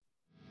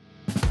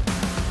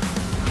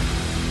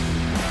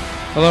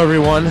Hello,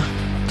 everyone.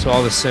 To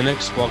all the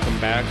cynics, welcome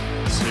back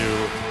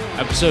to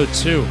episode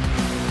 2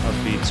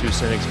 of the Two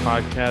Cynics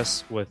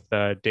podcast with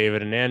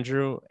David and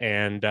Andrew.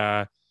 And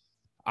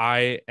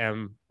I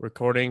am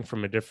recording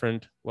from a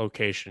different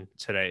location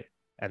today,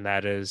 and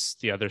that is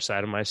the other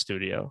side of my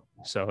studio.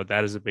 So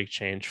that is a big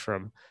change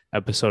from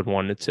episode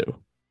 1 to 2.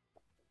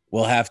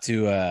 We'll have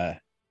to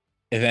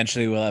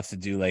eventually we'll have to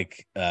do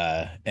like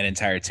an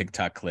entire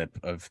TikTok clip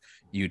of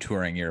you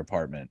touring your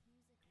apartment.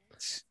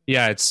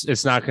 Yeah,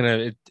 it's not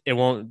gonna it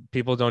won't.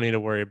 People don't need to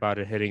worry about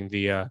it hitting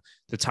the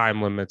time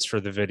limits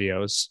for the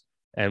videos,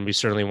 and we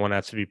certainly won't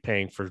have to be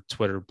paying for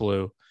Twitter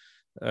Blue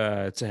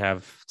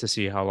to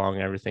see how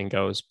long everything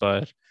goes.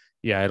 But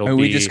yeah, it'll be.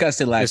 We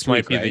discussed it last This might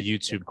week, be right? the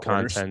YouTube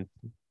content.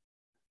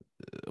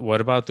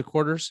 What about the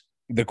quarters?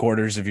 The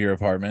quarters of your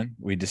apartment.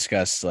 We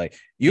discussed like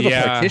you have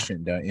a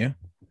partition, don't you?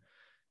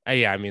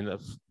 Yeah, I mean the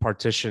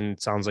partition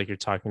sounds like you're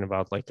talking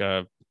about like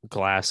a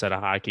glass at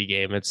a hockey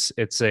game.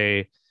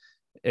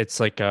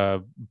 It's like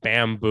a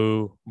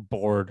bamboo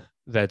board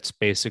that's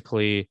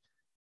basically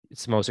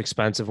it's the most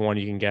expensive one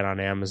you can get on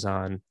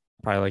Amazon,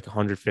 probably like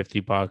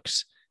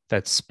 $150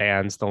 that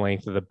spans the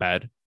length of the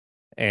bed.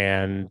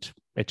 And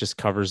it just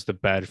covers the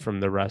bed from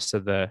the rest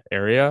of the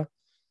area.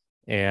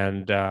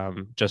 And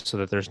just so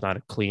that there's not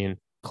a clean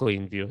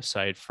view of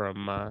sight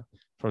from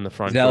the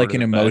front. Is that like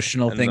an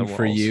emotional thing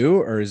for you,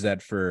 or is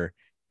that for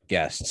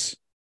guests?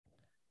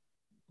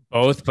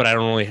 Both, but I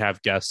don't really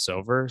have guests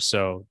over,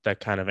 so that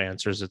kind of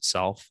answers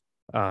itself.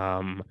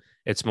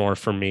 It's more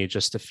for me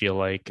just to feel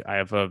like I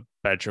have a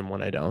bedroom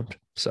when I don't.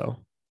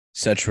 So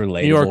such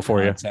relatable New York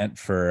for content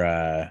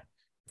for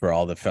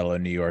all the fellow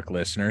New York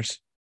listeners.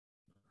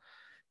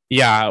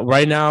 Yeah,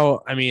 right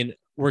now, I mean,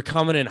 we're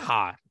coming in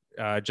hot.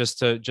 Just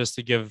to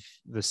give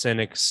the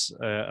cynics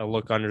a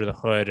look under the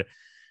hood,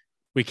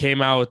 we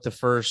came out with the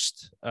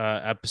first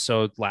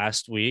episode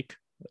last week.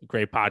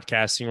 Great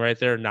podcasting right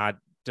there. Not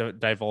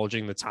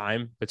divulging the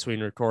time between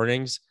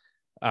recordings.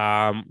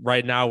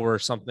 Right now we're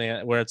at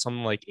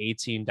something like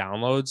 18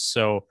 downloads.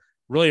 So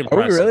really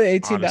impressive. Are we really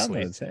 18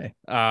 honestly. downloads?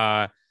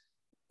 Hey,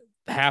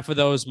 half of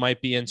those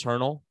might be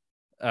internal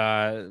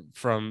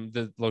from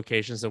the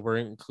locations that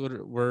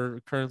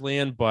we're currently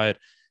in, but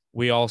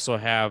we also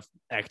have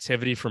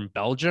activity from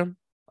Belgium.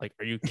 Like,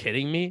 are you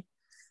kidding me?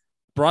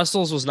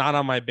 Brussels was not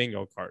on my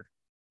bingo card.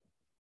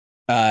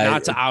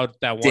 Not to out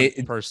that one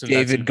person.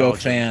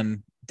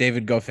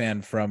 David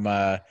Goffin from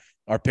our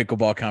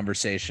pickleball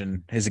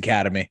conversation, his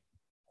academy.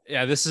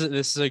 Yeah, this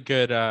is a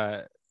good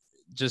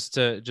just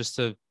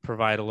to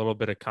provide a little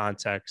bit of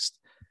context.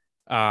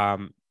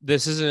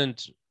 This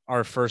isn't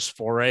our first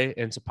foray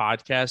into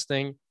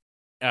podcasting.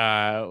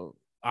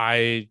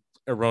 I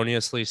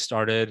erroneously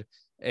started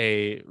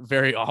a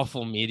very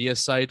awful media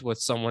site with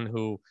someone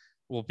who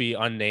will be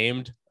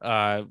unnamed.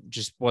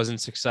 Just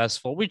wasn't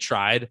successful. We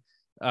tried.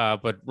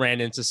 But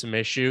ran into some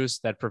issues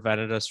that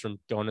prevented us from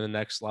going to the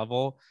next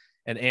level.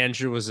 And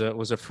Andrew was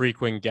a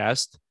frequent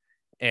guest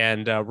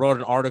and wrote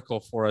an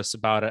article for us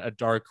about a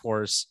dark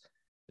horse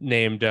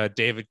named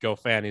David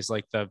Goffin. He's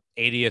like the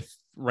 80th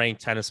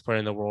ranked tennis player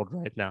in the world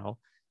right now.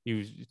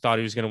 He thought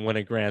he was going to win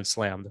a Grand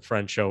Slam, the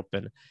French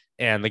Open,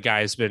 and the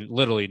guy's been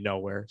literally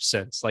nowhere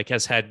since. Like,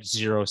 has had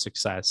zero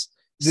success.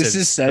 This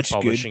is such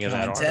good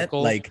content.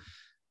 Like,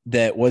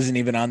 that wasn't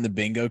even on the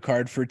bingo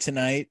card for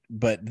tonight,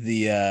 but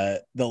the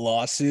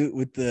lawsuit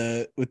with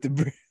the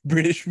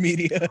British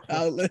media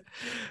outlet.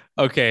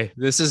 Okay,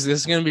 this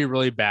is going to be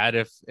really bad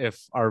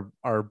if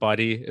our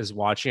buddy is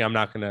watching. I'm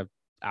not going to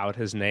out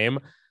his name,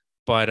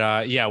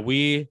 but yeah,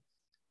 we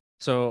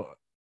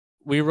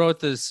wrote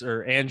this,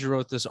 or Andrew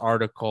wrote this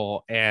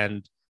article,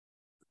 and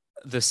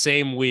the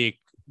same week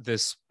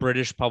this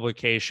British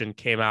publication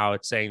came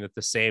out saying that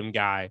the same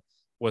guy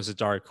was a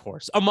dark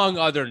horse, among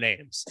other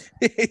names.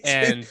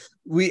 And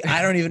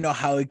I don't even know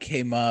how it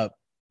came up,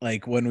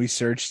 like when we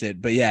searched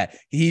it, but yeah,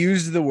 he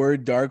used the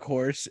word dark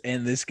horse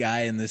and this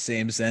guy in the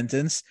same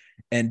sentence.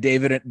 And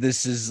David,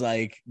 this is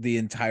like the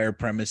entire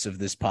premise of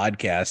this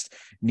podcast,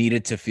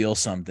 needed to feel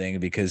something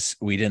because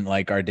we didn't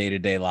like our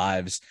day-to-day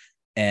lives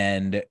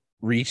and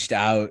reached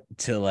out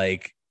to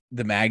like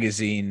the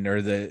magazine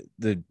or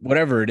the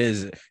whatever it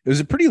is. It was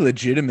a pretty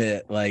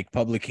legitimate like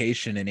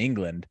publication in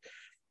England.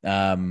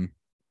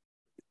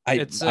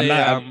 It's a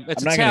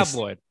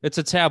tabloid. It's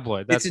a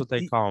tabloid. That's what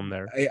they call them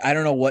there. I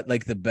don't know what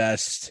like the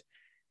best,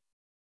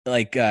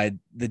 like the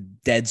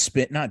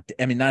Deadspin, not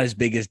as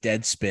big as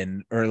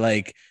Deadspin, or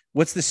like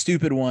what's the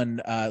stupid one,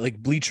 like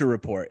Bleacher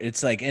Report.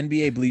 It's like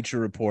NBA Bleacher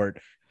Report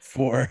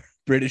for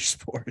British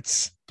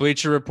sports.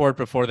 Bleacher Report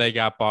before they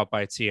got bought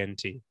by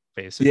TNT,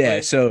 basically.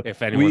 Yeah. So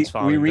if anyone's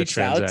following, we reached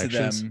out to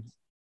them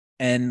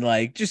and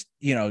like just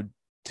to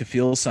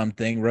feel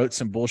something, wrote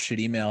some bullshit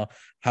email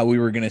how we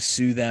were going to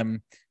sue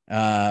them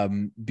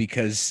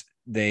because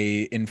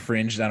they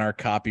infringed on our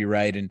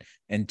copyright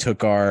and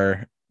took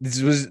our.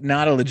 This was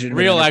not a legitimate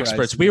real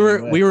experts. We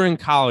were in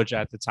college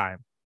at the time.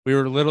 We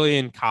were literally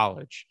in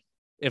college.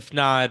 If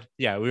not,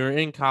 yeah, we were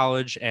in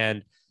college,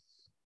 and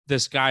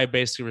this guy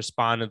basically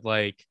responded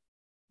like,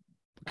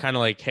 kind of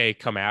like, "Hey,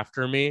 come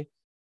after me."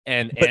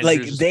 And But like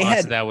Andrew's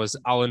response to that was,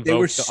 "I'll they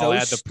were I'll so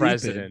add the stupid.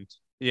 president."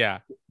 Yeah,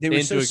 They they were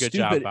didn't so do a good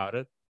job stupid. about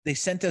it. They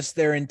sent us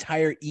their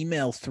entire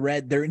email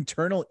thread. Their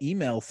internal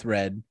email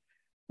thread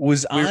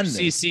was We were on this.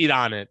 CC'd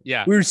on it.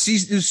 Yeah, It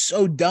was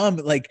so dumb.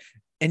 Like,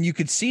 and you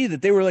could see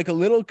that they were like a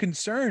little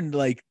concerned.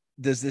 Like,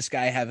 does this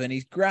guy have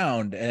any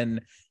ground?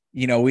 And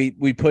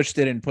we pushed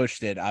it and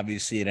pushed it.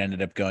 Obviously, it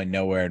ended up going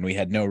nowhere, and we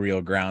had no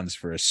real grounds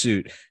for a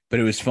suit. But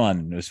it was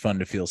fun. It was fun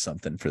to feel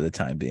something for the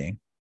time being.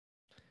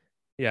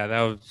 yeah,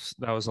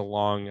 that was a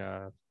long,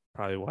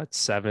 probably what,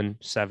 7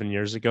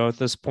 years ago at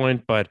this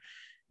point. But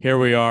here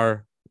we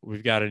are.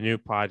 We've got a new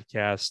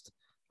podcast.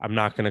 I'm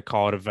not going to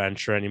call it a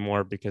venture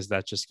anymore because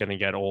that's just going to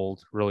get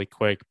old really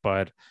quick.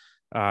 But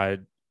I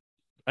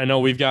know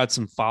we've got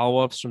some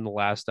follow-ups from the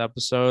last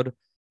episode.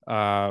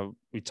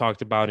 We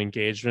talked about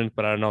engagement,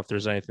 but I don't know if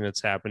there's anything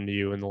that's happened to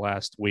you in the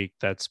last week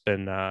that's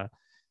been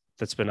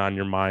on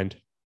your mind.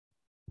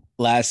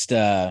 Last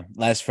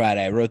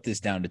Friday, I wrote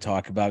this down to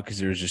talk about because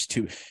there was just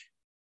two.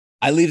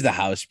 I leave the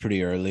house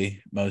pretty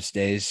early most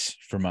days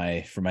for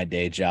my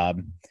day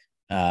job.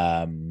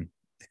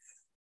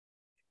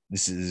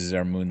 This is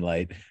our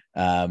moonlight.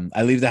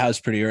 I leave the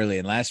house pretty early,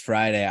 and last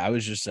Friday I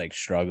was just like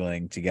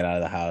struggling to get out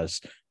of the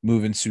house,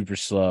 moving super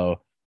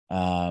slow.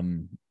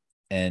 And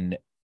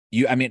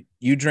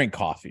you drink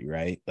coffee,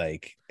 right?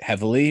 Like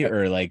heavily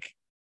or like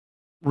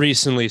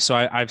Recently. So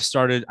I've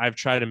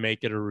tried to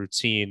make it a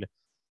routine.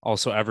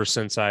 Also, ever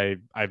since I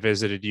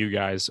visited you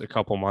guys a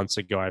couple months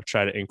ago, I've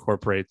tried to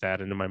incorporate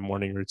that into my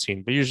morning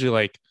routine, but usually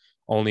like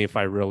only if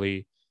I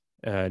really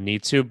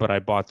need to. But I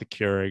bought the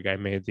Keurig, I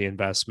made the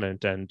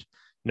investment, and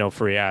no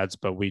free ads,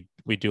 but we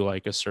do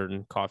like a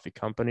certain coffee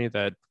company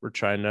that we're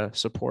trying to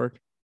support.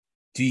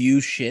 do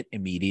you shit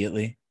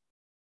immediately?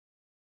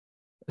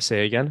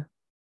 Say again?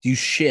 Do you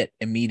shit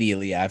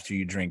immediately after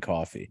you drink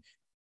coffee?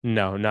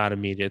 No, not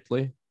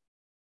immediately.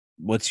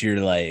 What's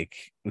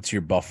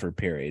your buffer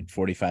period?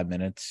 45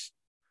 minutes?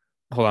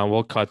 Hold on,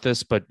 we'll cut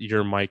this, but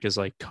your mic is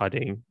like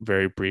cutting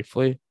very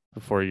briefly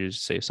before you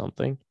say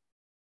something.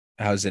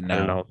 How's it I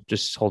don't now? know.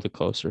 Just hold it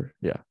closer.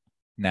 Yeah.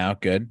 Now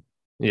good.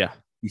 Yeah.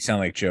 You sound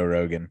like Joe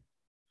Rogan.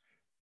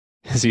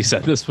 Has he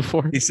said this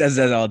before? He says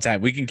that all the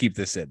time. We can keep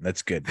this in.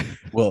 That's good.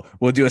 We'll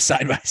do a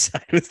side by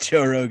side with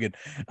Joe Rogan.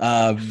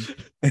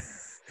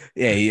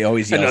 Yeah, he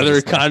always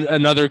yells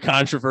another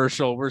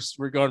controversial.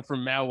 We're going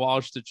from Matt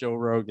Walsh to Joe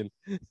Rogan.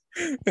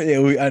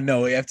 Yeah, I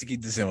know we have to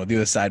keep this in. We'll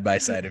do a side by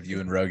side of you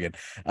and Rogan.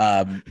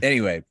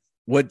 Anyway,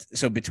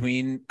 so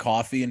between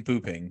coffee and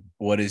pooping,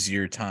 what is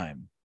your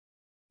time?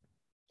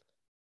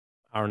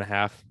 Hour and a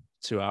half,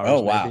 2 hours.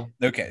 Oh, wow.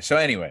 Maybe. Okay. So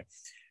anyway,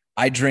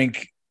 I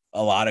drink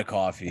a lot of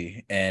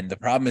coffee, and the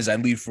problem is I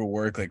leave for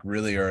work like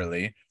really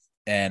early,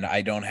 and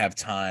I don't have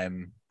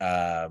time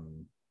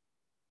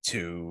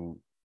to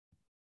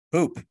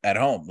poop at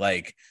home.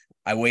 Like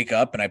I wake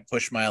up and I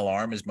push my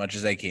alarm as much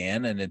as I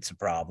can, and it's a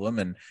problem,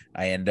 and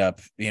I end up,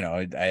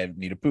 I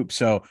need to poop.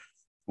 So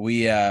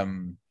we have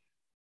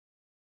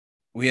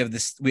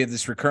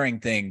this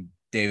recurring thing,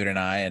 David and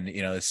I, and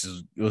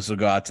this will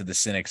go out to the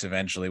cynics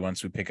eventually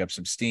once we pick up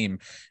some steam.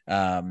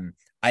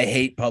 I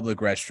hate public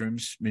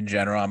restrooms in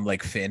general. I'm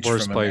like Finch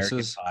Worst from places.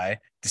 American Pie.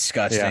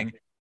 Disgusting.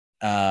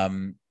 Yeah.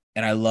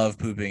 And I love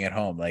pooping at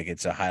home. Like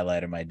it's a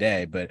highlight of my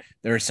day. But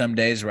there are some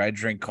days where I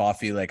drink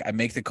coffee. Like I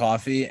make the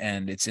coffee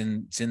and it's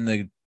in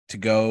the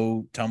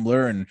to-go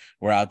tumbler and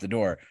we're out the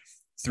door.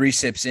 3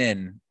 sips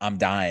in, I'm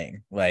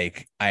dying.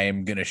 Like I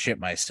am gonna shit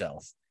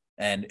myself.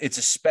 And it's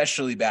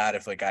especially bad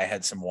if like I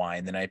had some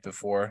wine the night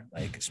before,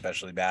 like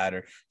especially bad,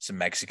 or some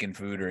Mexican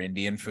food or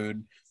Indian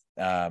food.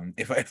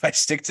 If I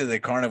stick to the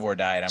carnivore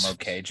diet, I'm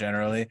okay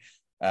generally.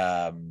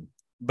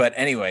 But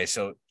anyway,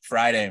 so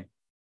Friday,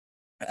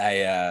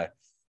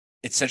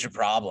 it's such a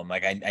problem.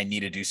 Like I need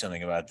to do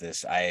something about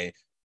this. I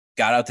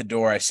got out the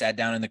door. I sat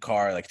down in the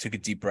car, like took a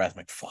deep breath. I'm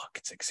like, fuck,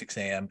 it's like 6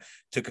 a.m.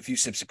 Took a few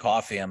sips of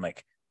coffee. I'm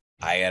like,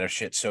 I gotta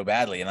shit so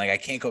badly. And like, I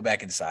can't go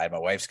back inside. My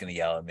wife's going to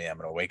yell at me. I'm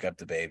going to wake up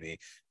the baby.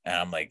 And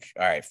I'm like,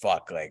 all right,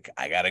 fuck, like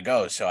I gotta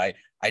go. So I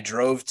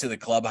drove to the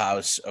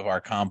clubhouse of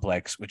our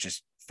complex, which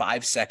is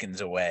 5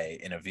 seconds away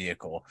in a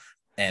vehicle,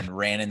 and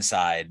ran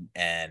inside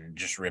and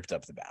just ripped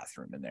up the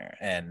bathroom in there.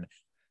 And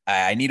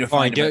I need to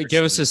find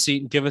give us a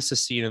seat. Give us a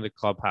seat in the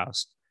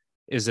clubhouse.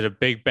 Is it a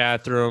big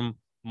bathroom,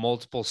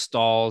 multiple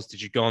stalls?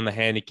 Did you go in the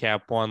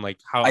handicap one? Like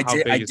I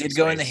did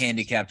go in the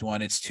handicapped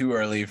one. It's too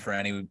early for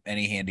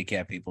any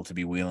handicapped people to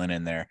be wheeling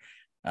in there.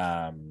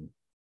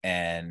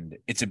 And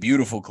it's a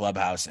beautiful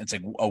clubhouse. It's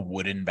like a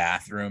wooden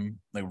bathroom,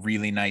 like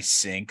really nice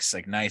sinks,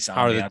 like nice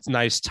ambiance.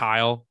 Nice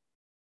tile.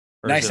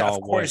 Nice, of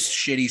course,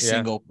 shitty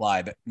single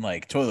ply, but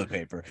like toilet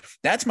paper.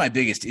 That's my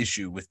biggest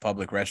issue with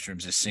public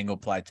restrooms is single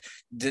ply.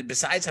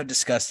 Besides how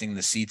disgusting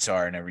the seats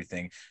are and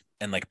everything,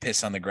 and like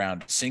piss on the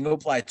ground, single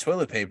ply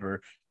toilet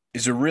paper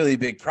is a really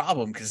big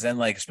problem because then,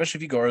 like, especially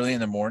if you go early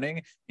in the morning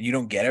and you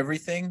don't get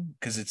everything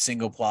because it's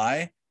single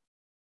ply,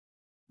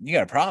 you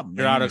got a problem.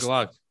 You're out of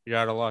luck. You're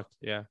out of luck.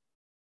 Yeah.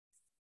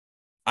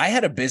 I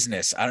had a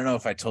business. I don't know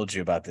if I told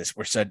you about this.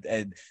 We're such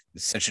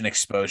an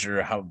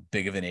exposure how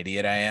big of an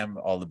idiot I am.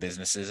 All the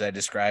businesses I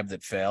described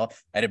that fail.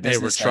 I had a Hey,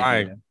 we're business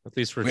trying. idea. At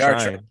least we're We are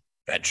trying.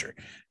 venture.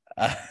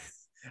 Uh,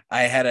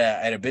 I had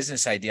a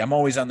business idea. I'm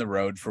always on the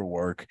road for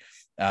work,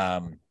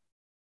 and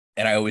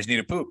I always need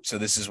a poop. So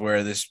this is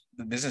where this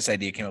business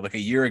idea came up like a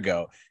year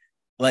ago,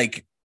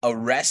 like a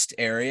rest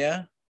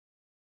area,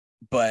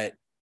 but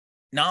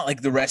not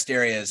like the rest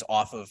areas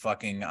off of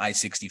fucking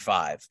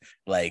I-65,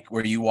 like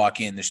where you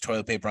walk in, there's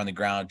toilet paper on the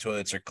ground,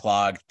 toilets are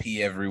clogged,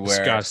 pee everywhere.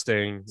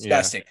 Disgusting.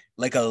 Disgusting. Yeah.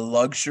 Like a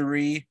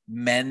luxury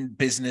men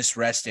business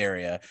rest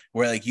area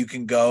where like you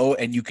can go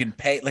and you can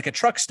pay like a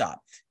truck stop.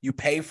 You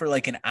pay for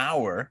like an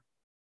hour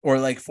or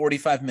like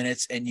 45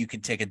 minutes and you can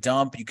take a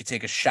dump, you could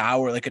take a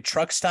shower, like a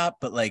truck stop,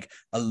 but like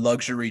a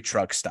luxury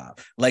truck stop.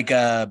 Like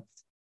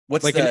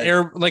what's Like the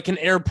an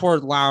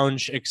airport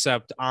lounge,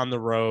 except on the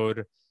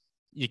road.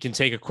 You can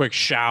take a quick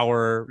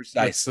shower.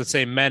 Let's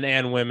say men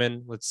and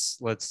women.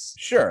 Let's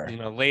sure.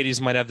 Ladies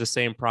might have the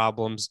same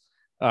problems.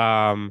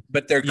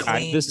 But they're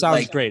clean. This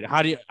sounds great.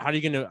 How are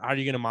you gonna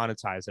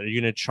monetize it? Are you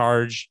gonna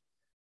charge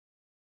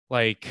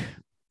like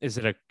is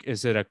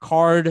it a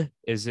card?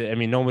 Is it, I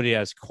mean, nobody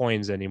has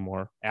coins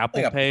anymore.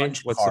 Apple like Pay.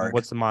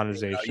 What's the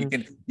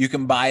monetization? You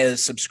can buy a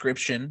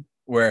subscription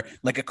where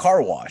like a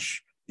car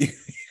wash. You can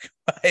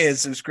buy a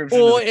subscription.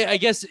 Well, I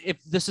guess if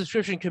the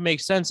subscription can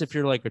make sense if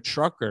you're like a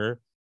trucker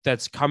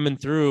that's coming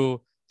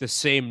through the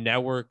same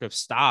network of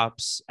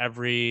stops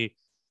every,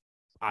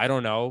 I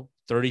don't know,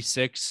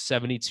 36,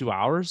 72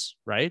 hours,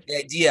 right? The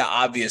idea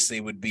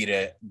obviously would be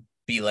to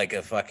be like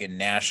a fucking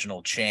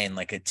national chain,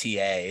 like a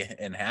TA,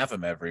 and have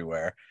them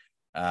everywhere.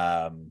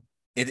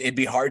 It'd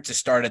be hard to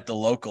start at the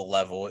local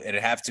level.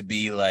 It'd have to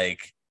be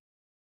like,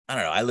 I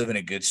don't know. I live in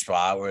a good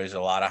spot where there's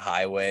a lot of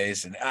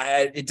highways, and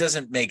it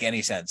doesn't make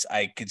any sense.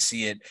 I could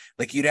see it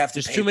like you'd have to.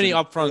 There's too many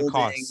upfront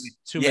costs.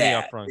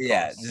 Many upfront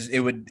costs.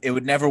 It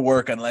would never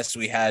work unless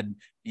we had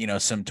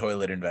some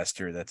toilet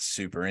investor that's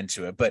super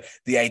into it. But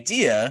the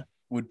idea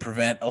would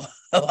prevent a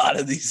lot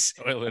of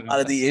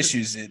the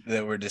issues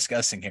that we're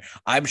discussing here.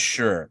 I'm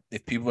sure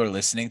if people are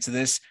listening to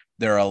this,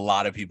 there are a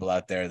lot of people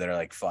out there that are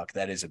like, "Fuck,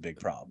 that is a big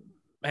problem."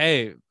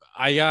 Hey,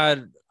 I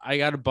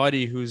got a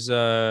buddy who's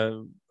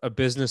a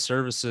business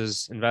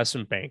services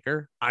investment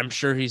banker. I'm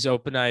sure he's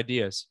open to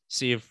ideas.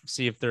 See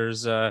if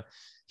there's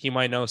he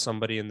might know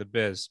somebody in the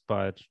biz,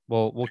 but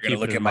we'll keep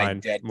look it in at mind.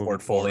 My dead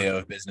portfolio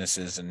of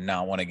businesses and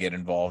not want to get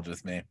involved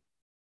with me.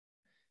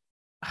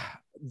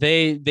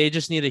 They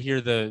just need to hear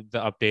the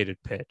updated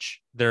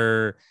pitch.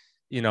 They're,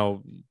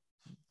 you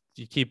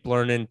keep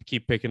learning,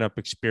 keep picking up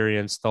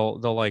experience. They'll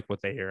like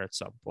what they hear at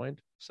some point.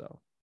 So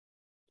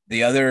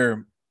the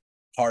other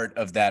part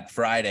of that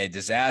Friday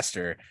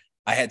disaster,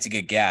 I had to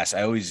get gas.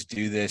 I always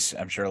do this.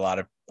 I'm sure a lot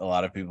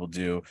of people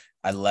do.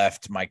 I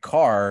left my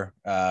car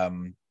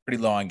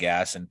pretty low on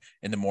gas, and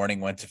in the morning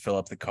went to fill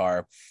up the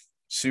car.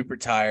 Super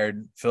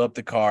tired, fill up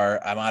the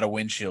car. I'm out of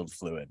windshield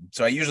fluid.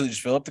 So I usually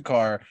just fill up the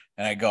car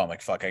and I go. I'm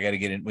like, fuck, I got to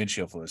get in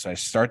windshield fluid. So I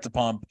start the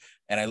pump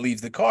and I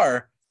leave the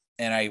car.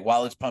 And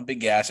while it's pumping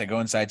gas, I go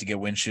inside to get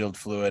windshield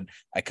fluid.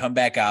 I come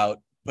back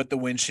out, put the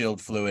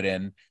windshield fluid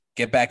in,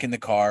 get back in the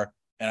car,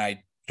 and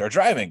I start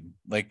driving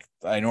like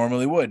I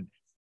normally would.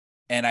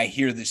 And I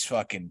hear this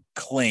fucking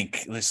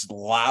clink, this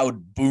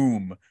loud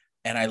boom.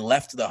 And I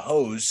left the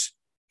hose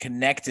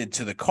connected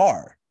to the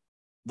car.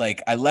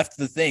 Like I left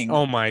the thing.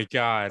 Oh my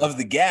God. Of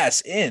the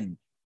gas in.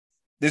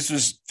 This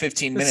was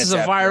 15 minutes. This is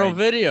a viral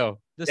video.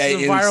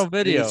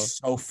 It was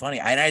so funny.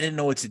 And I didn't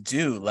know what to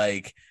do.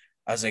 Like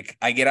I was like,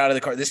 I get out of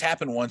the car. This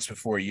happened once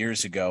before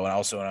years ago. And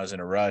also when I was in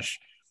a rush.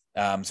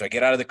 So I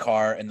get out of the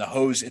car and the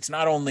hose, it's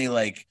not only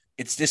like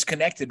it's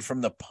disconnected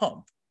from the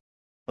pump.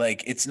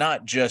 Like it's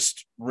not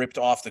just ripped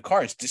off the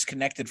car. It's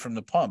disconnected from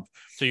the pump.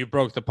 So you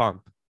broke the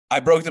pump. I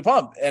broke the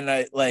pump and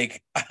I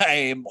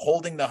am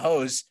holding the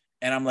hose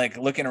and I'm like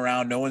looking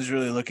around. No one's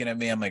really looking at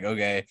me. I'm like,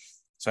 okay.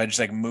 So I just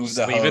like move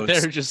the hose. Leave it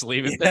there. Just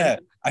leave it there.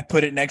 I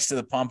put it next to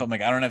the pump. I'm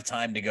like, I don't have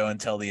time to go and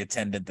tell the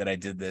attendant that I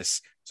did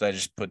this. So I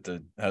just put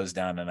the hose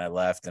down and I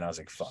left. And I was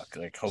like, fuck.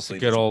 Like hopefully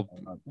good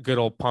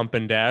old pump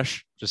and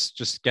dash.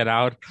 Just get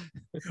out.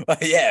 Well,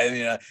 yeah.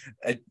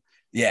 I mean,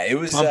 yeah, it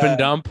was pump and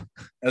dump.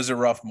 It was a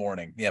rough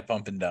morning. Yeah,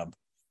 pump and dump.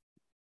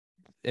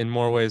 In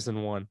more ways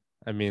than one.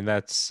 I mean,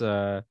 that's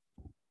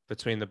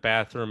between the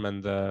bathroom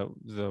and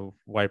the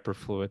wiper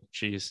fluid.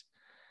 Jeez.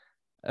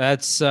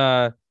 That's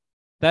I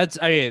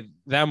mean,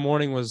 that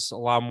morning was a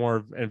lot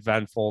more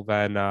eventful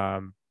than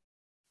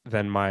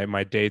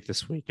my date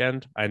this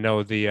weekend. I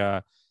know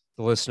the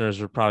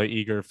listeners are probably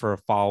eager for a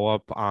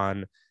follow-up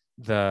on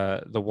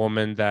the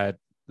woman that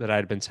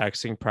I'd been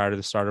texting prior to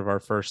the start of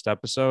our first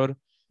episode.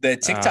 The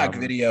TikTok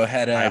video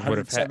had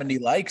 170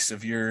 likes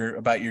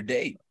about your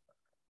date.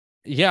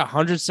 Yeah,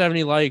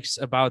 170 likes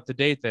about the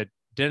date that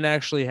didn't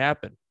actually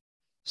happen.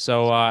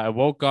 So I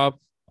woke up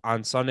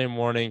on Sunday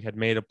morning, had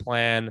made a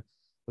plan,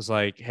 was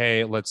like,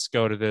 hey, let's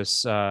go to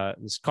this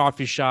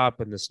coffee shop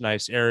in this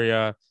nice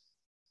area.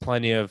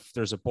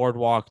 There's a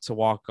boardwalk to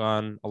walk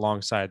on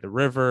alongside the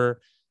river.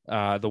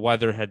 The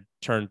weather had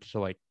turned to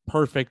like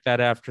perfect that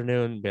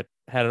afternoon, but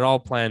had it all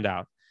planned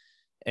out.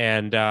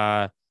 And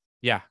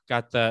yeah,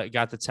 got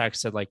the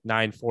text at like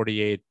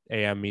 9:48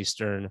 a.m.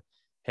 Eastern.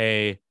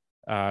 Hey,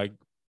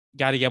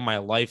 got to get my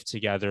life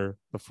together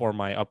before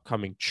my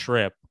upcoming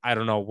trip. I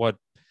don't know what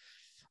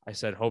I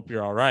said. Hope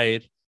you're all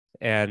right.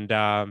 And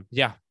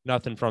yeah,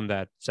 nothing from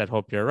that. Said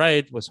hope you're all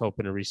right. Was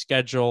hoping to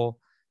reschedule.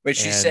 But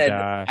she And said,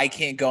 I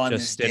can't go on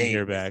this just didn't date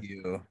hear with back.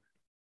 you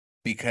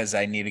because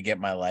I need to get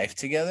my life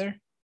together.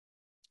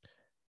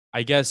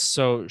 I guess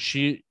so.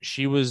 She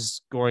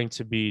was going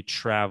to be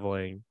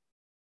traveling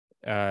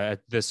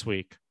this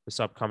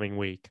upcoming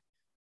week,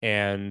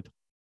 and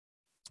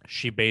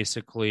she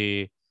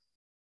basically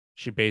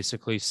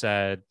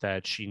said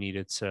that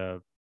she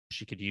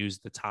could use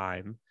the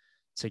time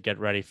to get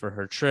ready for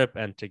her trip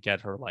and to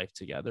get her life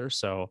together.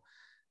 So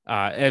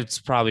it's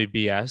probably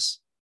BS,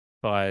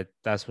 but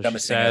that's what she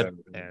said,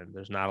 and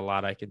there's not a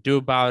lot I could do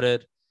about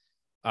it.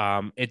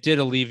 It did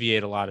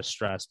alleviate a lot of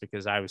stress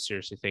because I was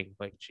seriously thinking,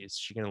 like, geez,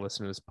 she gonna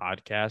listen to this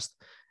podcast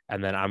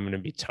and then I'm gonna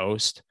be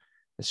toast.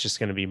 It's just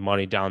gonna be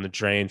money down the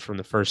drain from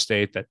the first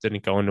date that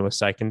didn't go into a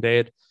second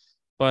date.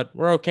 But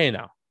we're okay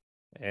now.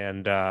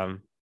 And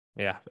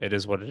yeah, it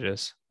is what it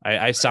is.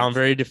 I sound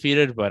very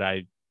defeated, but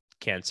I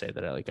can't say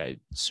that I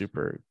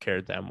super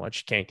cared that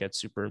much. Can't get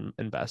super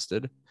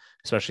invested,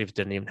 especially if it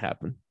didn't even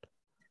happen.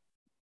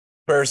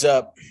 Spurs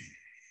up.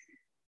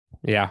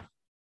 Yeah.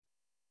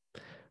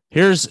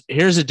 Here's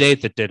a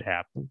date that did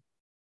happen.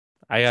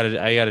 I got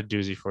a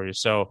doozy for you.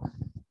 So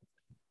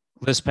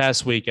this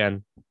past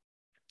weekend,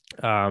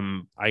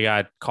 I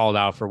got called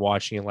out for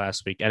watching it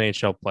last week.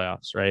 NHL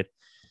playoffs, right?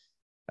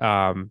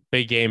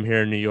 Big game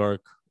here in New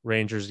York,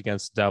 Rangers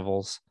against the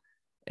Devils.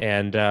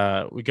 And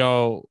we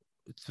go,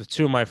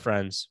 two of my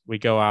friends, we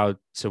go out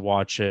to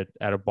watch it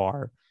at a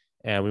bar,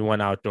 and we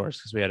went outdoors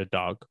because we had a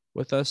dog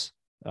with us.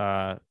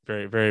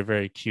 Very, very,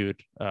 very cute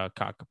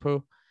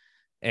cockapoo.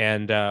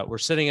 And we're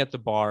sitting at the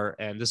bar,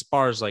 and this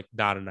bar is like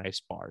not a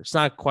nice bar. It's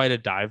not quite a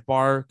dive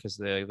bar because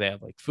they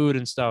have like food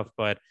and stuff,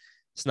 but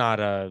it's not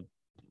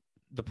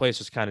the place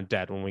was kind of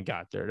dead when we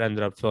got there. It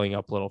ended up filling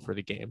up a little for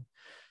the game.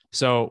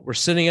 So we're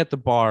sitting at the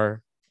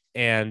bar,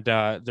 and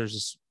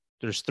there's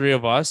three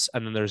of us,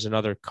 and then there's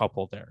another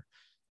couple there.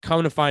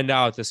 Come to find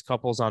out, this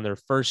couple's on their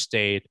first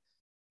date,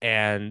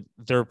 and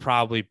they're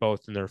probably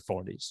both in their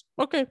 40s.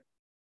 Okay,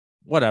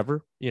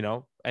 whatever,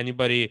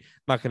 anybody, I'm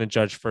not going to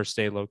judge first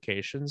date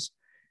locations.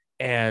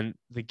 And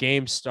the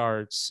game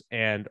starts,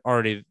 and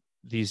already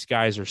these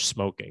guys are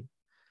smoking.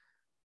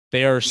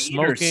 They are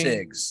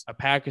smoking a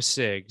pack of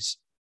cigs,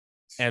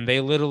 and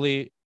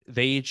they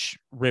each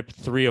ripped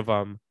three of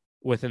them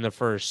within the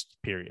first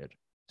period.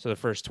 So the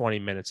first 20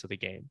 minutes of the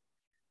game.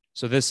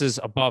 So this is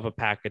above a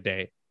pack a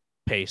day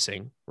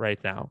pacing right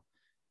now.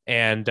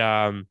 And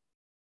I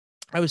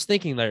was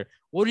thinking there,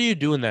 what do you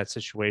do in that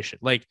situation?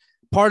 Like,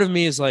 part of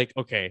me is like,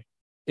 okay,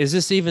 is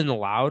this even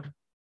allowed?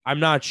 I'm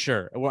not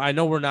sure. Well, I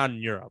know we're not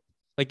in Europe.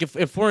 Like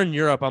if we're in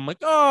Europe, I'm like,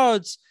 oh,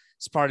 it's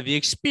part of the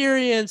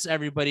experience.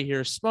 Everybody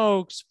here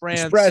smokes.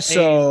 France,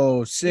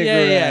 espresso,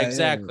 cigarette. Yeah,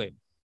 exactly.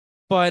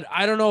 But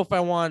I don't know if I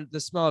want the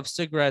smell of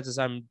cigarettes as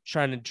I'm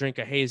trying to drink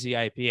a hazy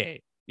IPA,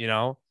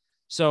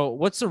 So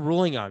what's the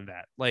ruling on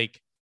that? Like,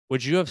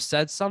 would you have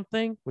said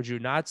something? Would you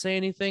not say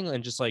anything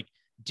and just like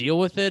deal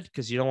with it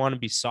because you don't want to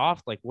be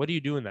soft? Like, what do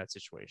you do in that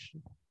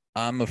situation?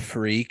 I'm a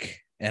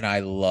freak and I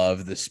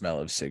love the smell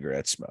of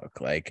cigarette smoke.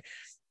 Like,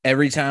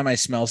 every time I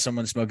smell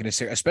someone smoking a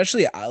cigarette,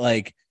 especially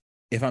like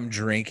if I'm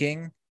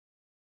drinking,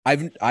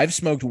 I've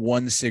smoked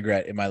one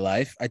cigarette in my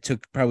life. I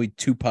took probably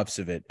 2 puffs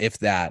of it, if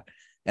that.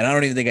 And I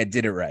don't even think I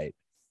did it right.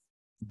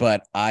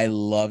 But I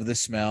love the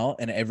smell.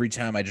 And every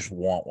time I just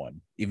want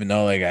one, even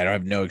though like I don't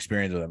have no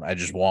experience with them, I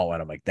just want one.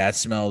 I'm like, that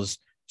smells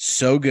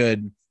so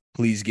good.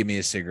 Please give me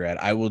a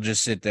cigarette. I will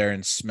just sit there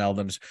and smell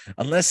them.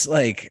 Unless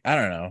like, I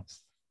don't know.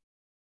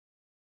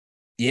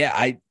 Yeah,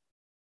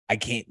 I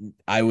can't.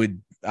 I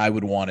would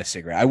want a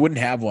cigarette. I wouldn't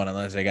have one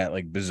unless I got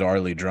like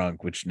bizarrely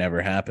drunk, which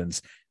never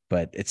happens,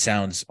 but it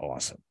sounds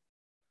awesome.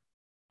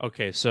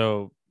 Okay,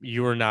 so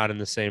you were not in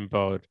the same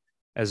boat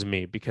as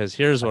me because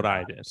here's what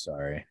I did.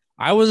 Sorry.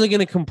 I wasn't going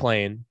to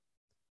complain.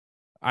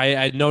 I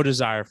had no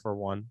desire for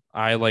one.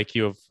 I, like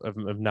you,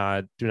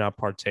 do not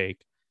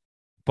partake,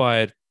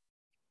 but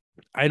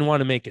I didn't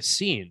want to make a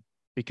scene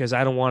because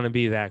I don't want to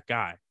be that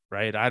guy,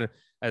 right?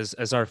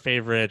 As our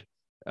favorite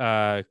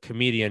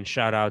comedian,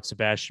 shout out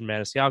Sebastian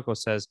Maniscalco,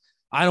 says,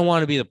 I don't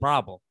want to be the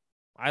problem.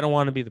 I don't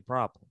want to be the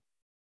problem.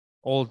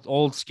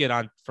 Old skit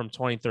from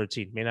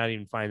 2013. May not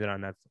even find it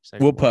on Netflix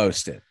anymore. We'll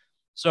post it.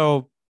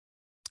 So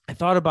I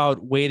thought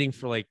about waiting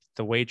for like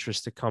the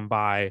waitress to come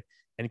by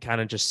and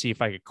kind of just see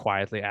if I could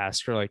quietly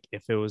ask her like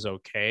if it was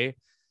okay.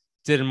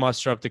 Didn't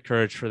muster up the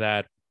courage for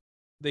that.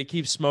 They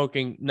keep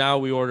smoking.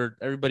 Now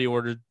everybody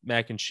ordered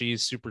mac and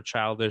cheese, super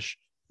childish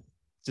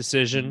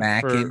decision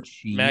mac for and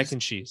cheese. Mac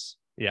and cheese.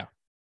 Yeah.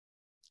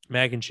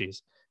 Mac and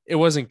cheese. It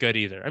wasn't good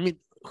either. I mean,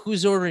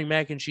 who's ordering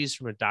mac and cheese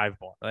from a dive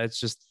bar?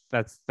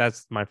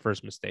 That's my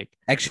first mistake.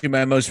 Actually,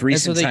 my most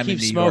recent time in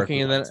New York,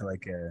 we went to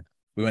like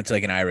We went to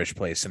like an Irish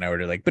place and I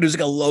ordered like, but it was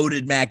like a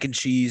loaded mac and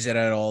cheese that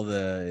had all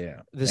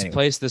the,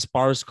 This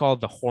bar is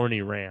called the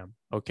Horny Ram.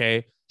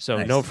 Okay. So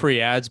no Nice.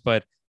 free ads,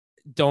 but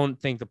don't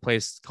think the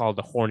place called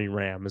the Horny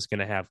Ram is going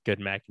to have good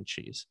mac and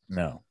cheese.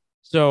 No.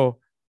 So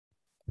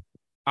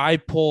I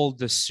pulled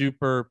the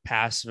super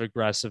passive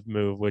aggressive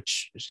move,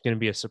 which is going to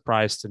be a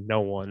surprise to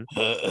no one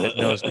that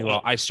knows me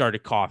well. I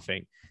started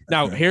coughing.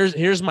 Now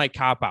here's my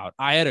cop out.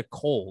 I had a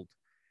cold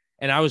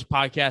and I was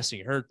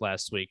podcasting Hurt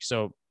last week.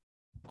 So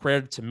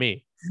credit to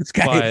me. This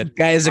guy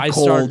has a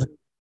cold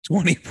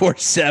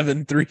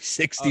 24/7,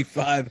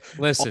 365.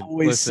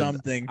 Listen,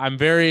 something. I'm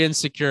very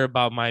insecure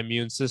about my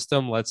immune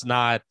system. Let's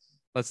not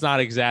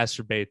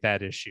exacerbate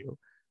that issue.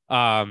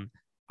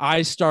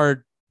 I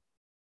start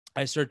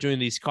doing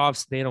these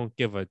coughs. They don't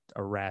give a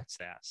rat's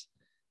ass.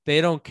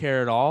 They don't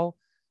care at all.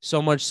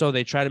 So much so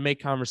they try to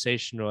make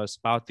conversation to us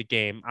about the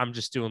game. I'm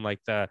just doing like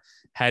the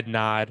head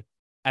nod,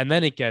 and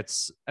then it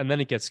gets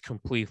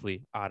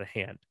completely out of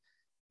hand.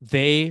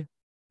 They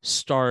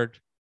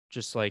start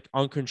just like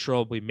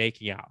uncontrollably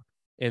making out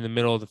in the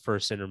middle of the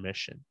first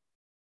intermission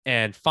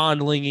and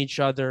fondling each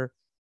other.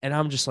 And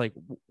I'm just like,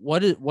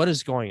 what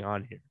is going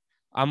on here?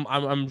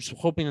 I'm just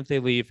hoping that they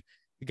leave.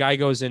 The guy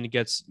goes in and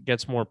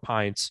gets more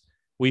pints.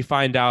 We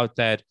find out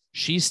that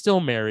she's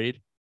still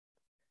married.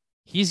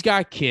 He's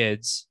got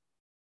kids,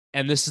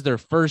 and this is their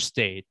first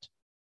date.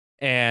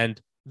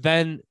 And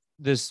then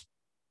this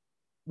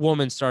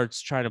woman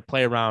starts trying to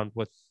play around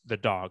with the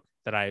dog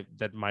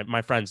that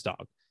my friend's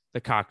dog,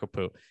 the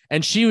cockapoo.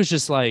 And she was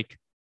just like,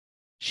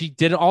 she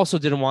didn't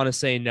want to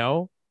say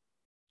no,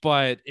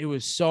 but it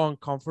was so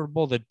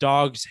uncomfortable. The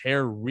dog's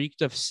hair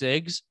reeked of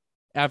cigs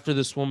after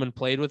this woman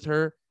played with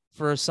her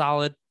for a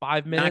solid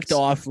 5 minutes. Knocked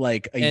off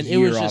like a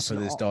year off of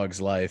this dog's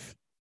life.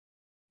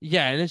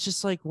 Yeah, and it's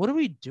just like, what are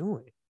we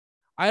doing?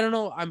 I don't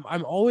know. I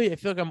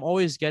feel like I'm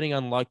always getting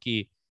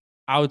unlucky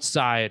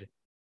outside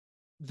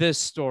this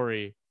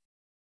story.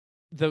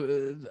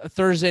 The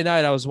Thursday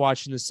night I was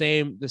watching the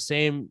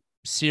same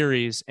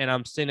series, and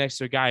I'm sitting next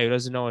to a guy who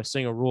doesn't know a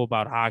single rule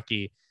about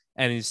hockey,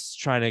 and he's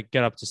trying to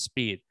get up to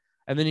speed.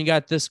 And then you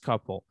got this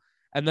couple,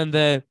 and then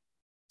the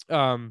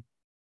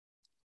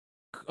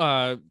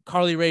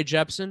Carly Rae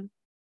Jepsen,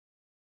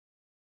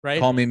 right?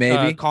 Call Me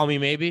Maybe. Call Me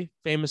Maybe,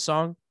 famous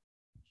song.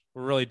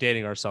 We're really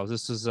dating ourselves.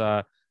 This is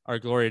our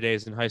glory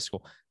days in high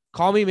school.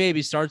 Call Me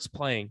Maybe starts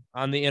playing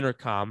on the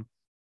intercom,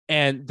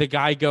 and he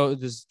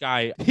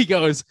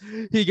goes,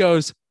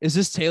 is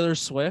this Taylor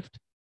Swift?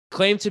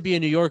 Claimed to be a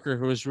New Yorker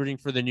who was rooting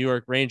for the New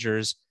York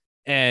Rangers,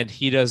 and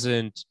he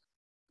doesn't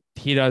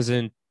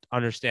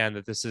understand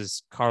that this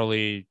is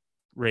Carly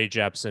Rae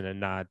Jepsen and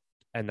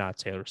not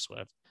Taylor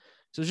Swift.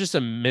 So it's just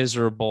a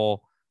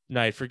miserable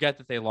night. Forget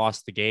that they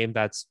lost the game.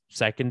 That's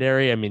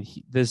secondary. I mean,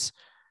 this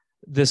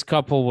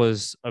couple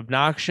was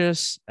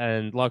obnoxious,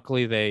 and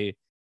luckily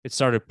it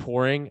started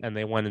pouring, and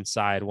they went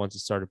inside once it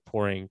started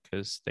pouring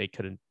because they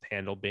couldn't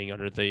handle being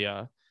under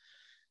the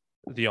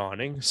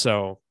awning.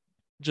 So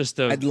just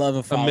I'd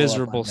love a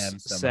miserable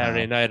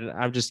Saturday night. And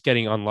I'm just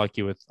getting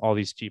unlucky with all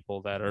these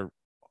people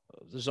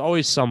there's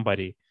always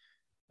somebody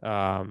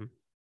when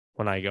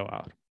I go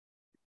out.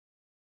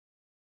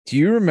 Do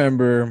you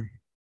remember?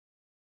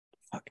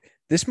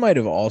 This might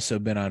have also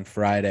been on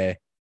Friday.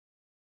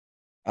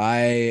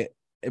 I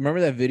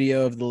remember that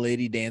video of the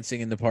lady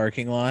dancing in the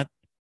parking lot.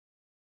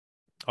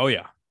 Oh,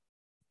 yeah.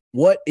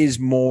 What is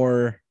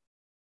more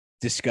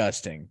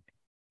disgusting?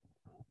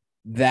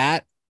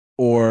 That,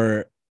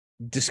 or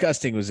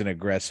disgusting was an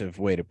aggressive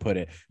way to put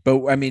it.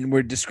 But I mean,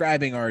 we're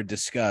describing our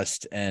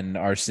disgust and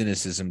our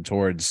cynicism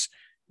towards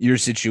your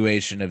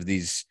situation of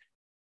these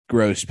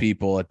gross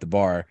people at the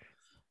bar.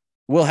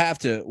 We'll have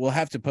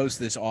to post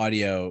this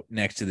audio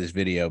next to this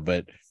video,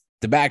 but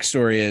the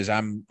backstory is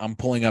I'm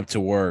pulling up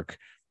to work,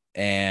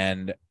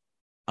 and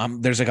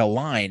there's like a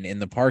line in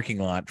the parking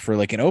lot for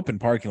like an open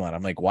parking lot.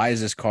 I'm like, why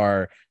is this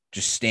car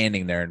just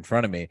standing there in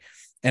front of me?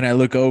 And I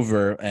look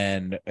over,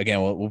 and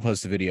again, we'll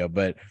post the video,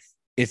 but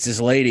it's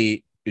this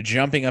lady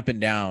jumping up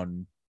and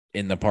down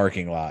in the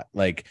parking lot,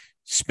 like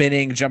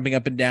spinning, jumping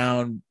up and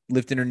down,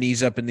 lifting her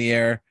knees up in the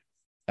air.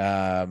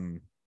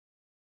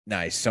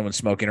 Nice. Someone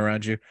smoking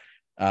around you.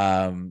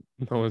 No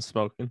one's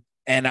smoking.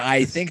 And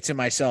I think to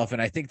myself,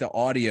 and I think the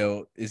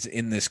audio is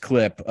in this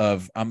clip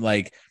of, I'm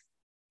like,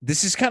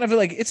 this is kind of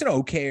like, it's an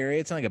okay area.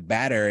 It's not like a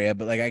bad area,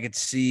 but like I could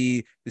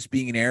see this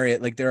being an area.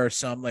 Like there are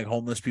some like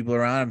homeless people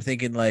around. I'm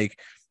thinking like,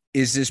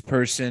 is this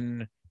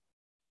person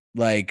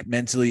like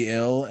mentally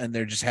ill and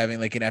they're just having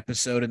like an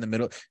episode in the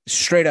middle,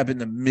 straight up in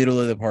the middle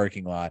of the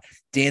parking lot,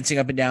 dancing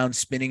up and down,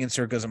 spinning in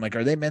circles. I'm like,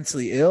 are they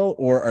mentally ill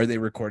or are they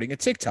recording a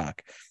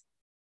TikTok?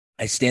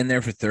 I stand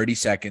there for 30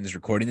 seconds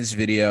recording this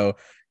video.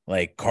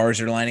 Like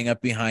cars are lining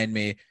up behind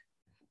me.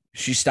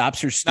 She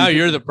stops her. Now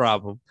you're the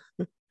problem.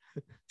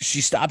 She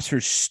stops her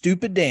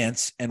stupid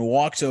dance and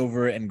walks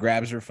over and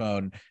grabs her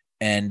phone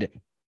and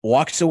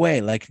walks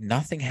away like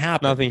nothing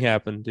happened. Nothing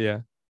happened. Yeah.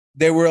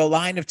 There were a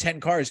line of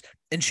 10 cars,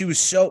 and she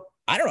was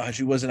I don't know how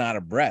she wasn't out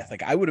of breath.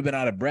 Like I would have been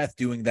out of breath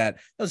doing that.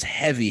 That was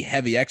heavy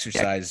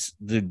exercise.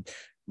 The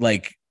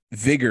like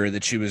vigor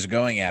that she was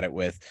going at it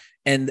with.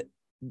 And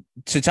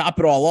to top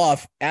it all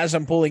off, as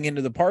I'm pulling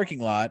into the parking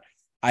lot,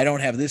 I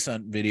don't have this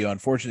on video,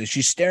 unfortunately.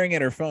 She's staring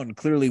at her phone,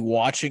 clearly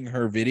watching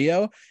her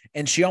video,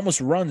 and she almost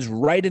runs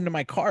right into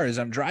my car as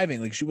I'm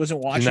driving. Like she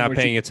wasn't watching. She's not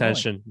paying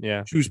attention.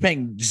 Yeah. She was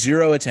paying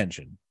zero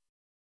attention.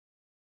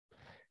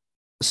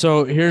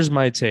 So here's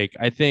my take.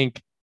 I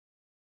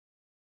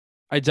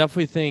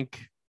definitely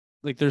think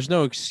like there's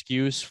no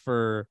excuse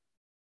for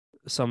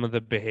some of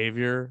the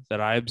behavior that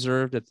I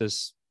observed at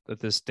this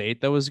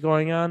date that was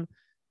going on.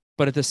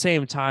 But at the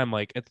same time,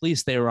 like at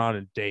least they were on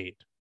a date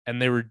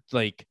and they were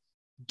like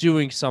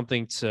doing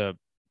something to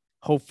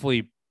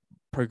hopefully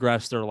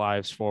progress their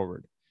lives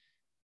forward.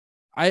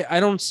 I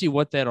don't see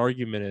what that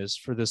argument is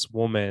for this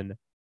woman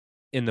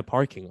in the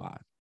parking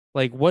lot.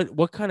 Like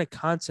what kind of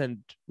content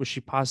was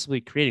she possibly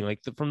creating? Like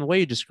from the way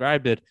you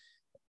described it,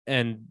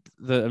 and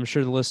I'm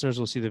sure the listeners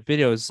will see the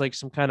video. It's like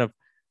some kind of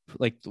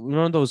like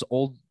one of those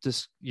old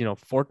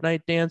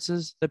Fortnite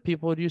dances that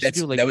people would used to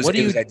do. Like it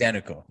was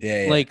identical.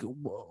 Yeah. Like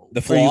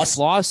the floss?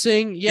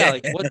 Flossing. Yeah.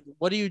 Like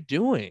what are you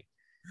doing?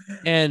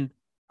 And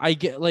I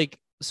get like,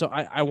 so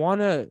I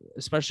want to,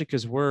 especially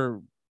because we're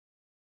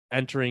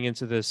entering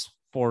into this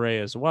foray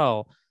as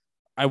well.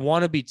 I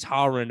want to be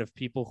tolerant of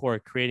people who are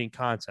creating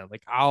content.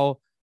 Like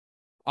I'll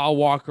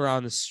walk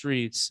around the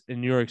streets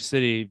in New York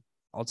City.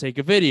 I'll take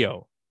a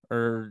video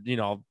or,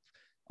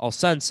 I'll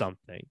send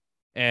something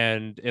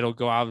and it'll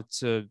go out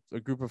to a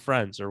group of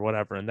friends or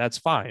whatever. And that's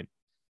fine.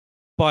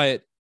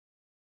 But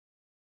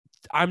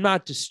I'm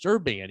not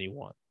disturbing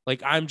anyone.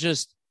 Like I'm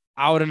just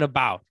out and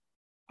about.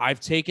 I've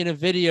taken a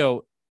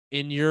video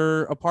in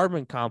your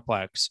apartment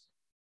complex.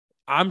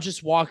 I'm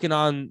just walking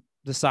on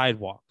the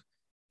sidewalk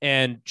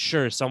and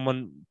sure,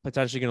 someone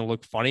potentially going to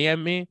look funny at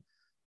me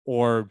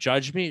or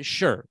judge me.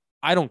 Sure.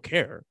 I don't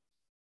care,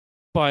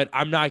 but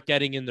I'm not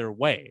getting in their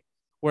way.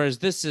 Whereas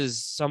this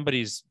is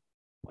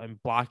I'm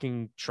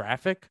blocking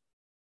traffic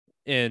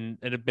in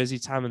a busy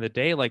time of the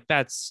day. Like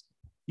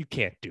you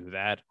can't do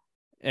that.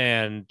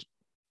 And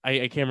I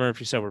can't remember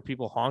if you said, were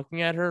people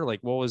honking at her? Like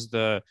what was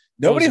the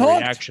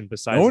reaction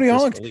besides nobody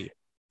honked?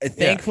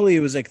 Thankfully,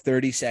 it was like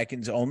 30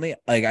 seconds only.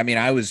 Like, I mean,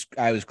 I was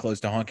close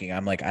to honking.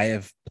 I'm like, I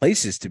have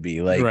places to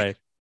be. Like, right.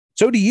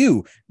 So do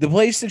you. The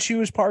place that she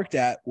was parked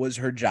at was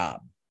her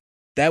job.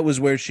 That was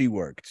where she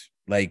worked.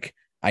 Like,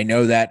 I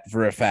know that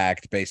for a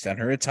fact based on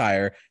her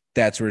attire.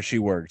 That's where she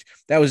worked.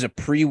 That was a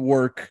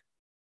pre-work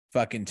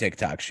fucking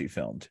TikTok she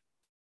filmed.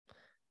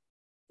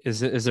 Is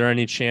there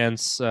any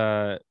chance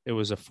it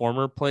was a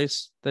former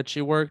place that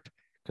she worked?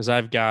 Because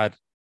that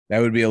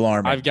would be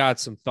alarming. I've got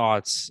some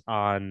thoughts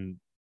on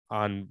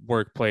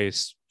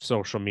workplace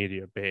social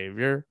media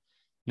behavior,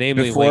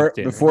 namely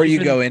LinkedIn. Before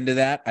you go into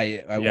that,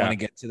 I want to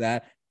get to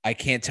that. I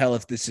can't tell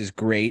if this is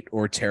great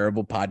or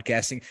terrible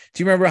podcasting.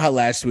 Do you remember how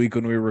last week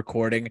when we were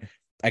recording,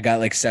 I got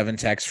like 7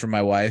 texts from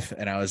my wife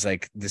and I was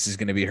like, this is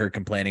going to be her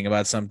complaining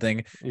about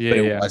something, but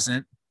it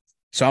wasn't.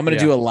 So I'm going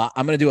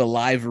to do a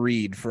live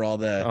read for all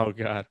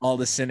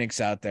the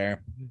cynics out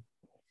there.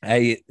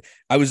 I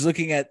was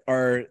looking at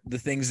the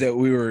things that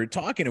we were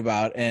talking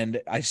about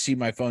and I see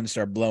my phone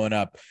start blowing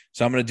up.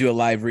 So I'm going to do a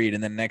live read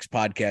and then next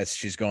podcast,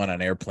 she's going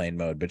on airplane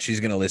mode, but she's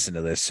going to listen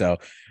to this. So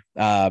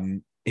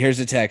here's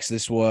the text.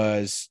 This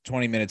was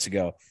 20 minutes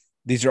ago.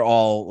 These are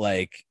all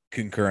like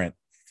concurrent.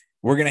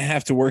 We're going to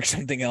have to work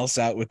something else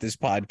out with this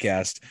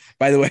podcast.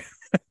 By the way,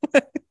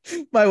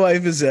 my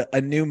wife is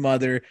a new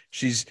mother.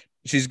 She's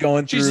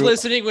going through. She's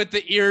listening with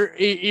the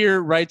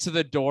ear right to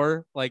the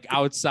door, like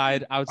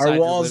outside. Our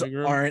walls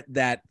aren't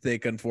that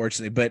thick,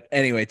 unfortunately. But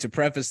anyway, to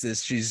preface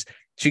this,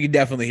 she can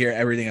definitely hear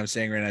everything I'm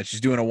saying right now.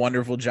 She's doing a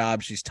wonderful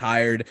job. She's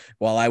tired.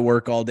 While I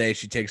work all day,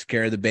 she takes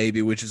care of the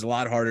baby, which is a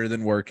lot harder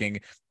than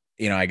working.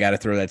 I got to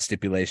throw that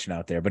stipulation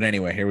out there. But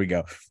anyway, here we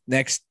go.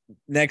 Next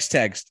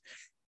text.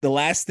 The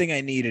last thing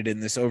I needed in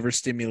this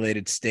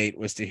overstimulated state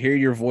was to hear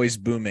your voice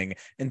booming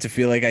and to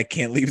feel like I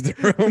can't leave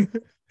the room.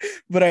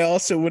 But I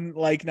also wouldn't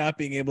like not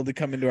being able to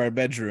come into our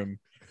bedroom.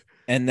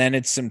 And then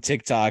it's some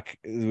TikTok,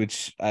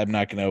 which I'm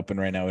not going to open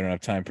right now. We don't have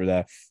time for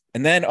that.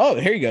 And then,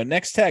 here you go.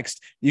 Next text.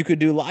 You could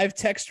do live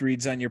text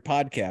reads on your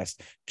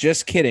podcast.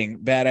 Just kidding.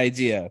 Bad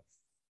idea.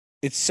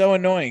 It's so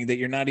annoying that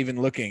you're not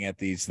even looking at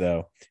these,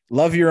 though.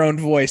 Love your own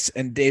voice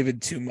and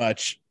David too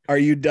much. Are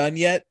you done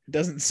yet?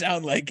 Doesn't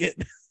sound like it.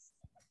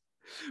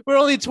 We're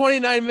only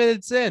 29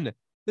 minutes in.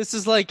 This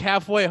is like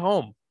halfway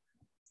home.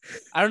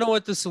 I don't know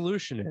what the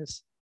solution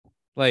is.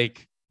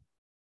 Like,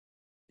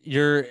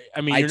 you're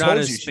not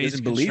as space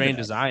constrained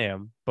as I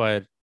am,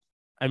 but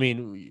I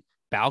mean,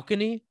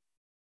 balcony.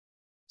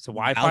 So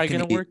Wi-Fi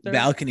going to work there?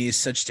 Balcony is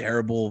such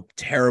terrible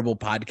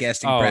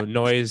podcasting. Oh,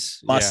 noise.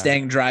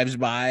 Mustang drives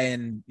by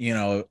and,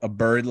 a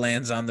bird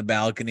lands on the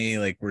balcony.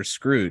 Like, we're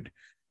screwed.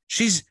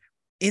 She's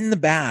in the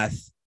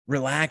bath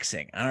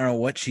relaxing. I don't know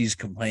what she's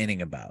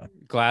complaining about.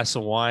 Glass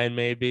of wine,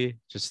 maybe.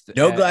 Just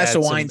no glass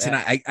of wine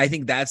tonight. I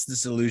think that's the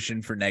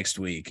solution for next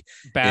week.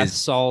 Bath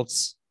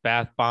salts,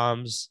 bath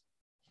bombs.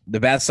 The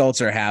bath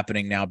salts are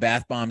happening now.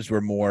 Bath bombs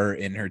were more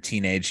in her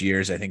teenage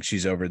years. I think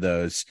she's over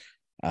those.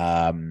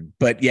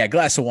 But yeah,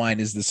 glass of wine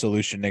is the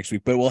solution next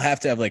week. But we'll have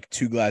to have like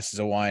 2 glasses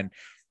of wine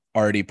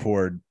already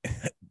poured.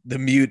 The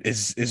mute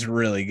is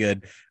really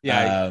good.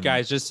 Yeah,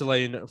 guys, just to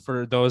let you know,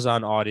 for those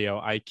on audio,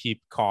 I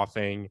keep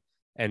coughing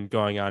and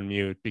going on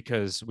mute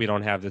because we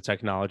don't have the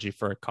technology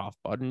for a cough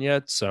button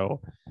yet.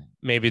 So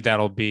maybe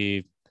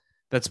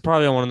that's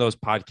probably on one of those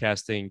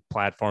podcasting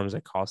platforms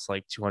that costs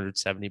like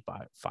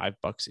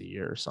 $275 a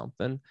year or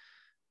something.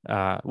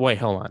 Wait,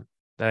 hold on.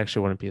 That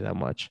actually wouldn't be that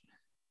much.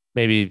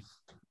 Maybe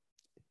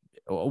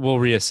we'll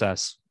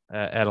reassess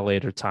at a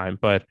later time.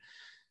 But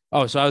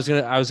so I was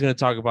gonna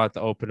talk about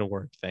the open to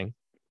work thing.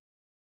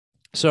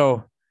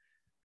 So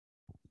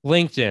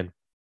LinkedIn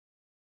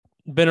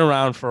been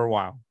around for a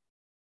while,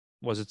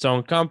 was its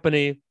own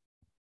company.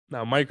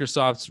 Now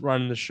Microsoft's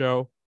running the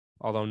show,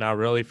 although not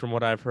really from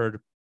what I've heard.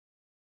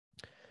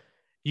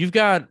 You've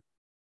got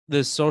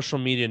this social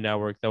media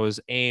network that was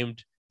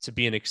aimed to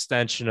be an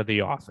extension of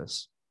the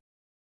office.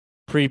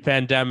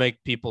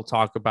 Pre-pandemic, people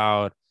talk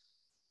about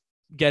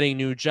getting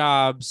new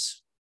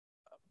jobs,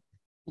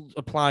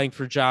 applying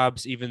for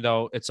jobs, even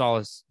though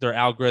their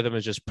algorithm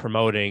is just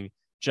promoting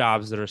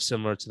jobs that are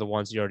similar to the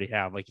ones you already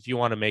have. Like if you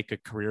want to make a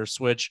career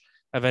switch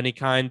of any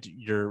kind,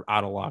 you're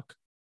out of luck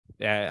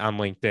on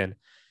LinkedIn.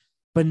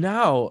 But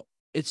now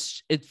it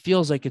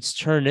feels like it's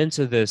turned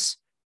into this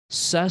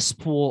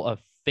cesspool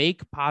of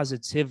fake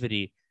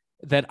positivity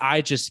that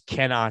I just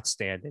cannot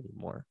stand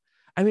anymore.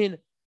 I mean,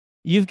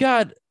 you've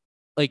got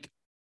like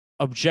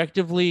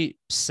objectively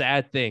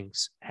sad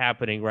things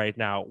happening right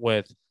now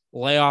with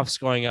layoffs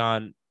going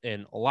on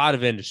in a lot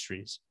of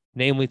industries,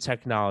 namely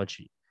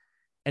technology.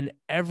 And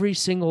every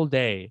single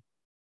day,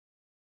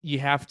 you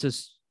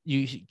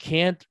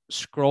can't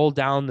scroll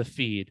down the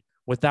feed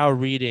without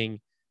reading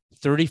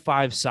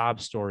 35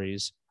 sob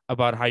stories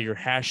about how you're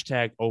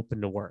hashtag open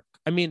to work.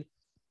 I mean,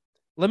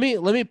 let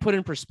me put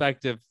in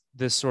perspective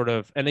this sort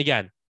of, and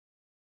again,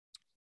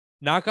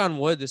 knock on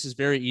wood, this is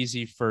very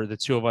easy for the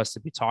two of us to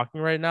be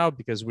talking right now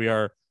because we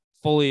are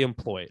fully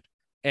employed.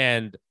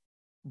 And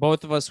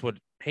both of us would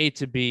hate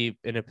to be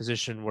in a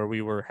position where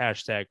we were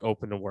hashtag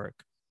open to work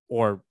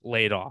or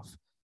laid off.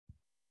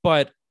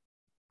 But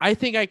I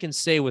think I can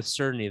say with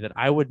certainty that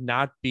I would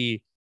not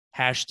be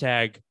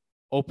hashtag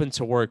open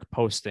to work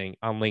posting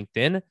on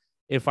LinkedIn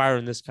if I were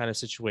in this kind of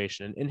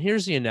situation. And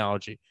here's the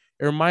analogy.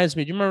 It reminds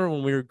me, do you remember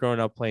when we were growing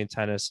up playing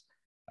tennis?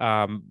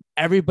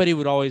 Everybody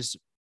would always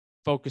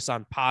focus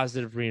on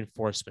positive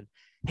reinforcement.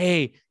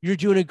 Hey, you're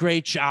doing a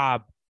great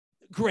job.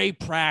 Great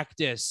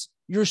practice.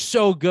 You're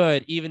so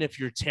good, even if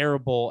you're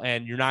terrible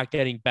and you're not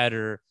getting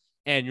better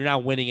and you're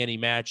not winning any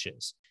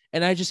matches.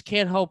 And I just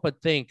can't help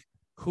but think,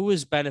 who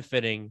is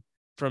benefiting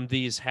from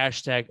these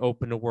hashtag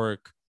open to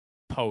work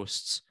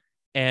posts?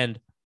 And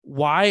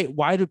why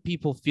do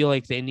people feel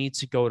like they need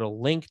to go to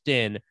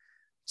LinkedIn,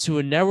 to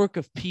a network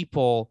of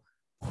people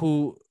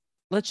who,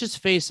 let's just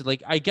face it,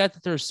 like I get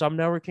that there's some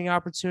networking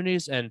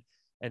opportunities and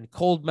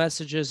cold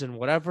messages and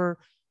whatever,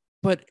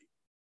 but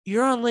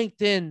you're on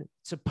LinkedIn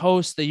to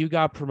post that you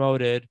got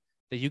promoted,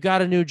 that you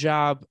got a new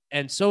job,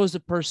 and so is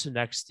the person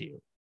next to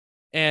you.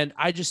 And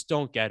I just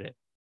don't get it.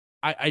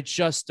 I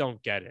just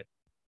don't get it.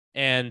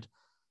 And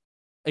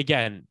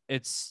again,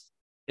 it's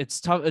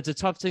tough. It's a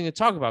tough thing to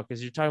talk about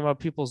because you're talking about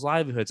people's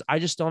livelihoods. I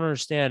just don't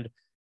understand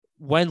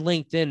when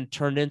LinkedIn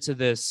turned into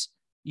this,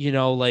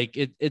 like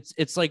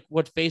it's like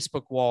what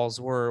Facebook walls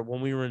were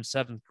when we were in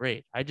 7th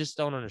grade. I just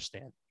don't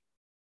understand.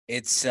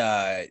 It's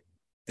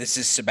this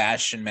is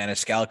Sebastian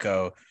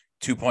Maniscalco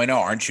 2.0.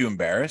 Aren't you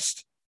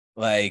embarrassed?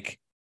 Like,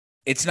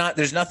 it's not,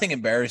 there's nothing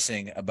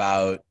embarrassing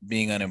about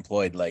being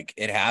unemployed. Like,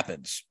 it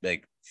happens,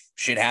 like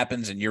shit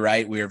happens. And you're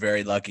right. We are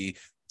very lucky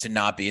to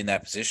not be in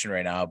that position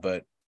right now.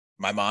 But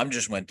my mom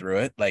just went through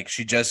it. Like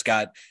she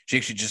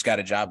actually just got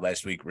a job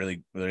last week.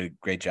 Really, really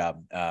great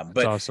job.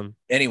 But awesome.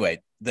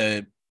 Anyway,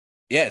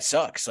 it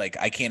sucks. Like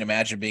I can't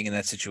imagine being in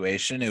that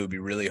situation. It would be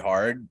really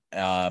hard.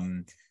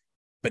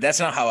 But that's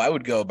not how I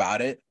would go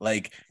about it.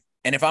 Like,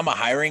 and if I'm a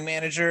hiring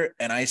manager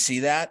and I see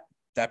that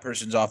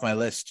person's off my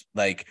list,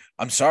 like,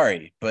 I'm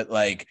sorry, but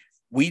like,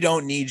 we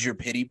don't need your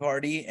pity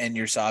party and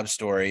your sob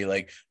story.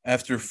 Like,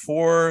 after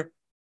 4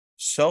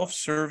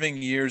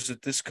 self-serving years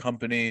at this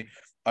company,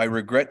 I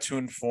regret to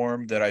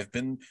inform that I've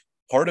been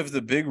part of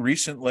the big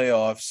recent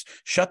layoffs.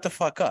 Shut the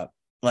fuck up.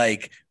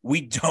 Like,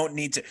 we don't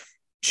need to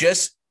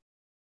just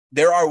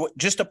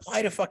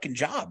apply to fucking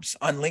jobs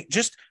on LinkedIn.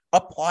 Just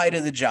apply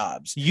to the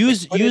jobs.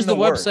 Use the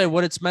website,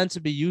 what it's meant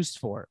to be used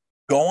for.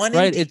 Go on,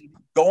 right?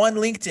 Go on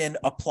LinkedIn,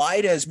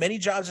 apply to as many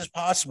jobs as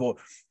possible,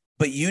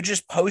 but you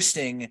just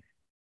posting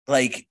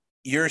like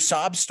your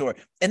sob story.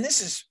 And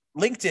this is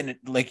LinkedIn,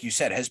 like you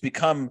said, has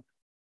become,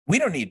 we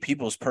don't need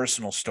people's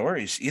personal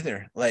stories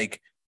either.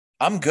 Like,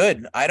 I'm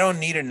good. I don't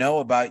need to know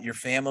about your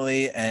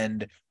family.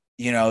 And,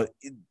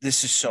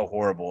 this is so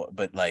horrible,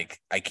 but like,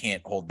 I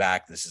can't hold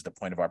back. This is the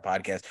point of our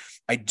podcast.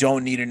 I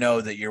don't need to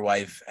know that your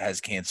wife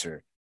has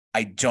cancer.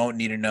 I don't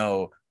need to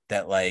know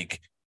that like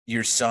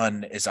your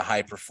son is a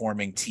high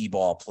performing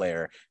T-ball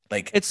player.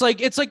 Like, it's like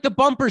the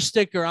bumper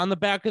sticker on the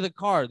back of the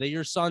car that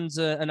your son's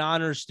an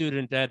honor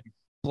student at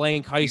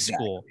blank high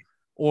school.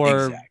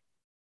 or Exactly.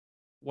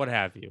 what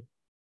have you.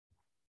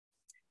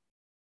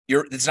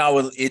 It's not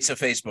what it's a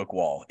Facebook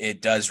wall.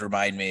 It does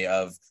remind me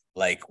of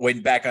like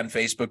when back on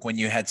Facebook when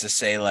you had to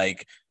say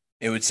like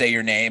it would say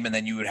your name and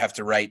then you would have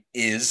to write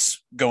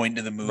is going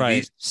to the Right.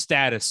 movies.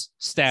 Status.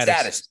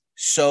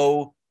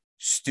 So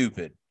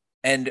stupid.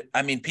 And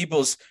I mean,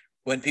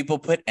 when people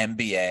put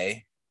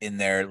MBA in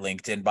their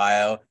LinkedIn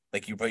bio,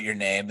 like you put your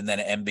name and then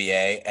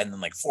MBA and then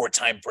like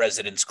 4-time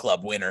President's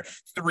Club winner,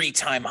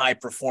 3-time high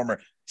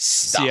performer.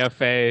 Stop.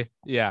 CFA.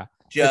 Yeah.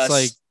 It's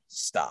like, Just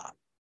stop.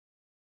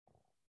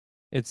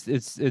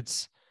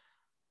 it's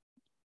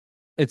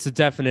a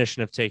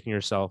definition of taking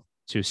yourself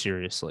too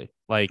seriously.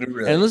 Like,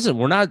 Really. and listen,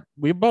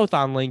 we're both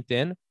on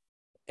LinkedIn,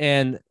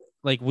 and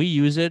like we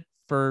use it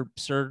for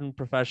certain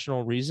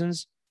professional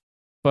reasons,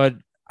 but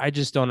I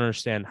just don't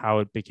understand how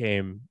it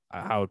became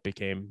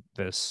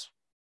this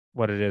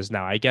what it is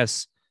now. I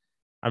guess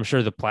I'm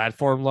sure the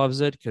platform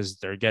loves it because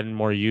they're getting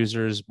more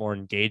users, more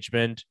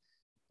engagement.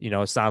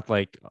 It's not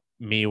like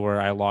me where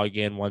I log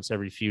in once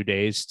every few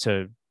days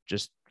to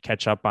just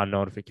catch up on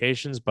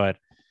notifications, but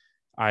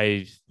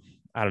I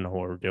don't know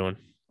what we're doing.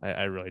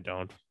 I really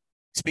don't.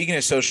 Speaking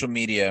of social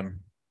media,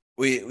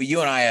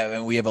 you and I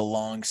have a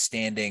long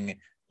standing,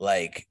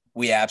 like,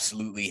 we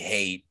absolutely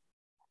hate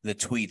the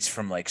tweets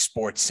from like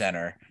Sports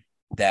Center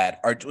that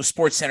are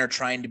Sports Center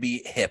trying to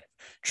be hip,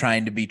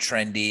 trying to be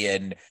trendy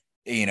and,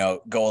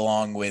 go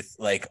along with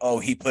like, oh,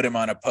 he put him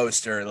on a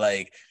poster.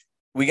 Like,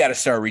 we got to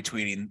start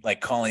retweeting,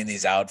 like calling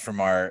these out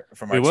from our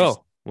We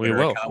will. We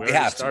will. account. We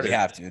have to. We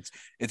have to.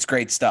 It's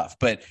great stuff.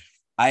 But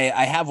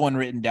I have one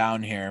written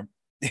down here.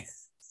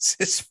 This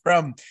is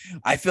from,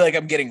 I feel like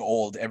I'm getting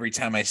old every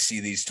time I see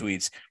these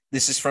tweets.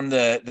 This is from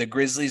the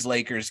Grizzlies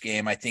Lakers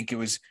game. I think it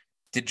was,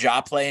 did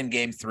Ja play in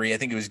game 3? I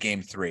think it was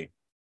game 3.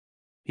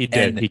 He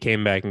did. He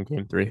came back in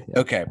game 3. Yeah.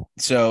 Okay.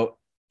 So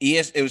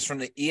it was from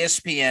the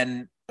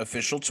ESPN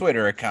official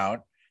Twitter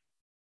account.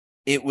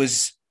 It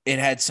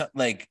had some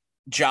like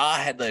Ja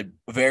had a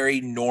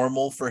very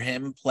normal for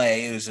him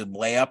play. It was a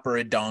layup or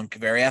a dunk,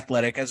 very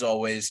athletic as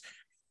always.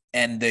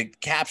 And the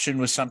caption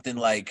was something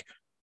like,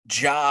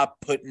 Ja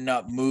putting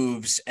up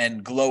moves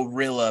and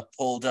Glorilla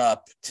pulled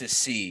up to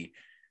see.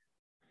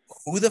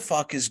 Who the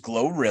fuck is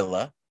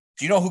Glorilla?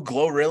 Do you know who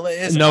Glorilla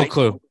is? No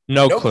clue.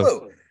 No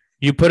clue.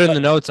 You put in the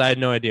notes. I had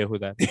no idea who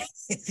that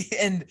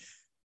is.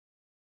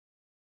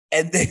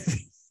 and then,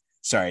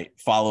 sorry,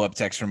 follow-up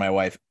text from my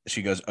wife.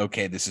 She goes,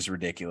 okay, this is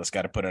ridiculous.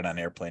 Got to put it on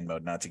airplane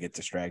mode not to get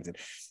distracted.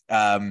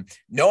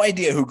 No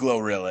idea who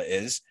Glorilla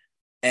is.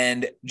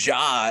 And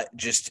Ja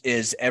just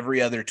is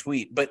every other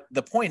tweet. But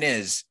the point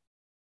is,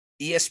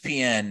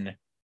 ESPN,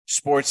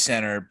 Sports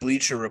Center,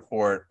 Bleacher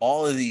Report,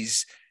 all of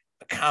these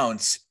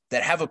accounts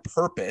that have a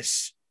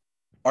purpose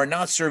are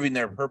not serving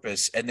their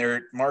purpose, and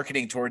they're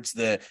marketing towards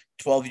the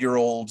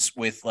 12-year-olds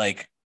with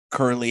like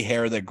curly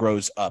hair that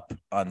grows up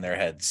on their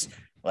heads.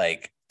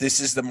 Like, this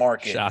is the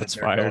market Shots that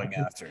they're fired. going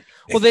after.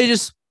 Well,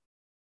 this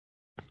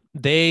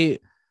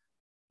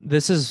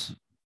is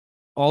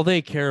all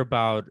they care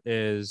about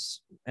is,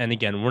 and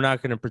again, we're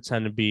not going to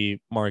pretend to be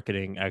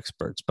marketing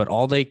experts, but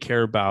all they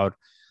care about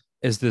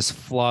is this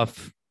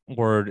fluff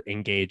word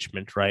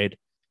engagement, right?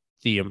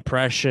 The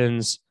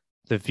impressions,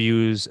 the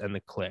views, and the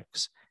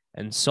clicks.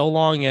 And so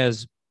long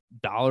as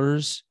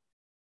dollars,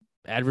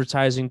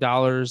 advertising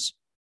dollars,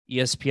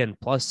 ESPN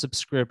Plus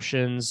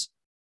subscriptions,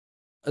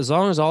 as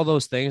long as all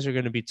those things are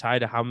going to be tied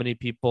to how many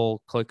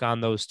people click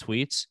on those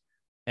tweets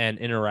and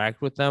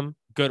interact with them,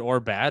 good or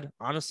bad,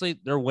 honestly,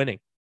 they're winning,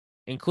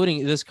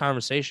 including this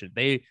conversation.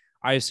 They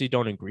obviously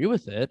don't agree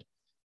with it.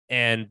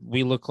 And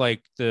we look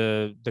like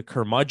the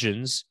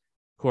curmudgeons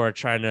who are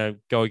trying to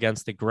go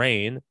against the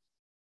grain,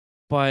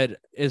 but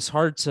it's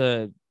hard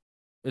to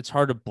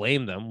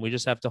blame them. We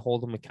just have to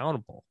hold them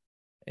accountable.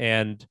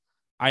 And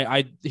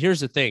I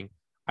here's the thing.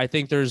 I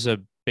think there's a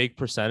big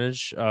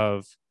percentage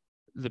of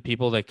the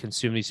people that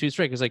consume these tweets,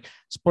 right? Because like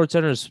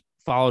SportsCenter is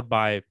followed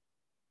by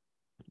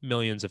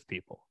millions of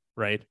people,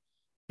 right?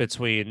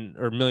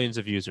 Millions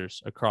of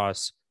users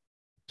across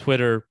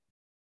Twitter,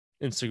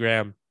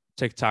 Instagram,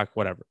 TikTok,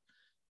 whatever.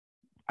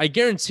 I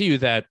guarantee you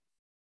that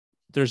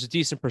there's a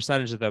decent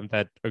percentage of them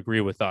that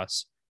agree with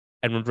us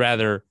and would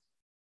rather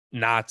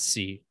not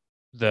see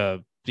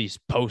these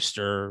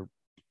poster,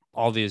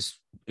 all these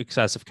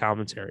excessive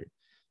commentary,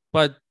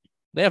 but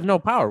they have no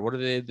power. What are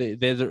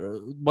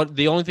what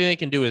the only thing they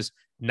can do is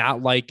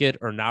not like it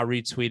or not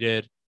retweet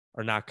it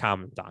or not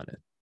comment on it.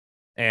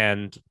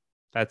 And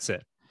that's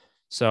it.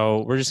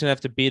 So we're just gonna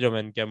have to beat them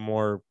and get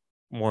more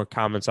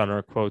comments on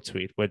our quote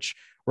tweet, which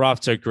we're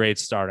off to a great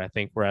start. I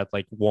think we're at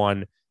like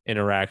 1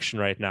 interaction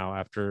right now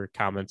after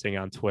commenting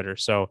on Twitter.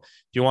 So if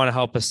you want to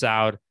help us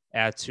out,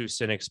 at 2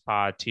 Cynics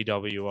Pod,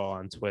 TWO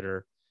on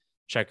Twitter,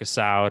 check us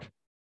out,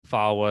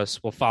 follow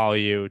us. We'll follow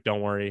you.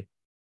 Don't worry.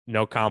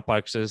 No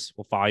complexes.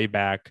 We'll follow you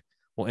back.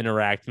 We'll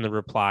interact in the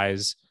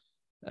replies.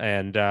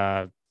 And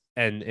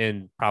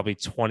in probably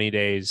 20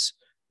 days,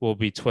 we'll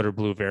be Twitter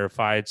Blue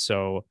verified.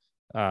 So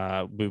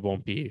we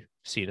won't be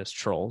seen as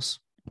trolls.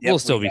 We'll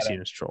still be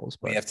seen as trolls.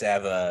 But we have to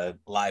have a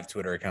live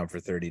Twitter account for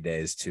 30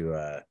 days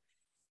to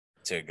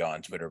to go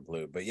on Twitter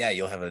Blue. But yeah,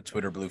 you'll have a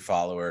Twitter Blue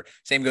follower.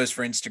 Same goes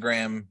for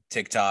Instagram,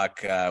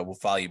 TikTok. We'll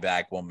follow you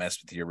back. We'll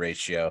mess with your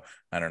ratio.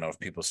 I don't know if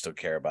people still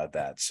care about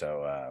that.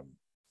 So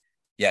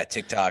yeah,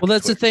 TikTok. Well,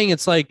 that's Twitter. the thing.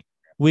 It's like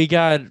we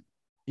got,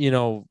 you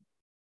know,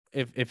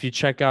 if you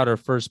check out our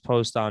first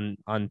post on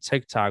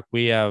TikTok,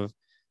 we have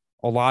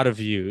a lot of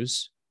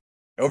views.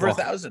 Over Well,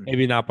 1,000.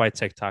 maybe not by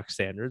TikTok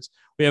standards.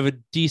 We have a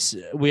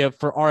decent. We have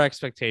for our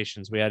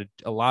expectations. We had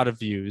a lot of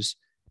views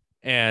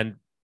and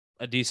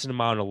a decent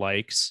amount of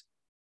likes,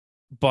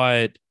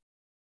 but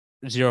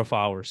 0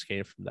 followers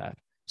came from that.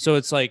 So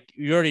it's like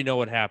you already know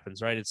what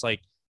happens, right? It's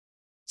like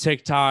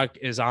TikTok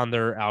is on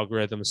their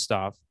algorithm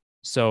stuff.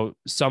 So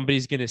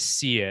somebody's gonna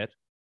see it,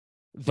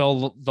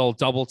 they'll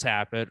double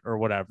tap it or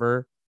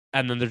whatever,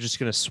 and then they're just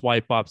gonna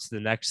swipe up to the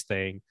next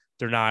thing.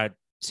 They're not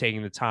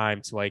taking the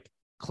time to like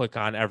click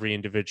on every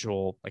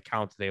individual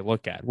account that they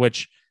look at,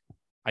 which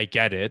I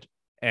get it.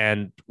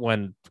 And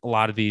when a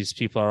lot of these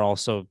people are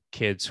also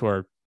kids who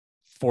are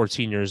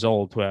 14 years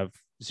old who have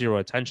zero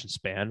attention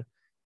span,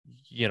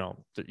 you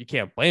know, you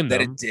can't blame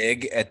That a them.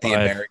 dig at the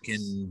But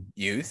American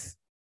youth.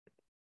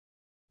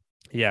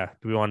 yeah,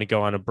 do we want to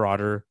go on a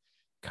broader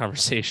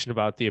conversation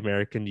about the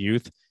American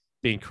youth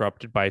being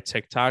corrupted by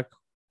TikTok?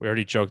 We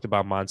already joked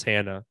about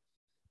Montana,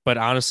 but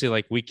honestly,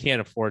 like we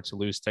can't afford to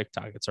lose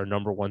TikTok. It's our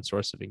number one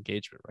source of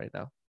engagement right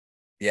now.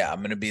 Yeah,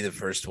 I'm gonna be the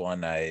first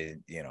one.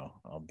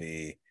 I'll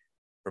be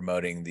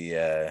promoting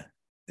the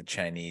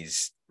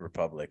Chinese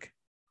Republic.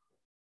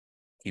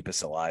 Keep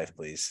us alive,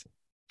 please.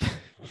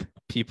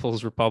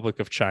 People's Republic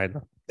of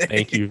China.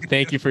 Thank you.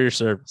 Thank you for your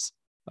service.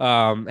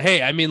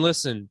 Hey, I mean,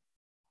 listen,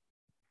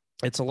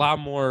 it's a lot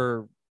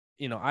more,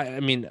 I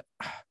mean,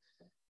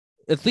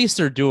 at least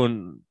they're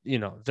doing,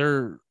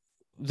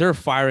 they're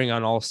firing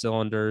on all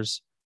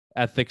cylinders.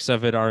 Ethics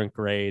of it aren't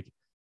great.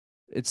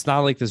 It's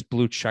not like this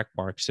blue check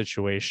mark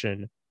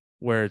situation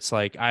where it's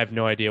like, I have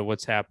no idea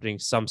what's happening.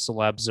 Some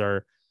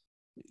celebs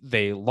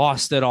they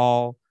lost it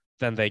all.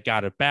 Then they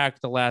got it back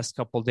the last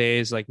couple of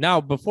days. Like now,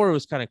 before it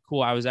was kind of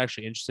cool. I was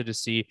actually interested to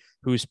see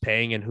who's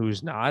paying and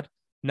who's not.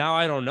 Now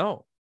I don't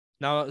know.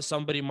 Now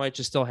somebody might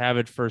just still have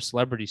it for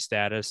celebrity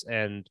status,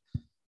 and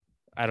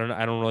I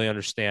don't really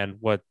understand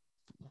what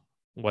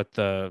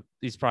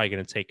he's probably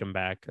going to take him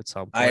back at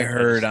some point. I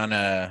heard on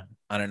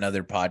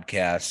another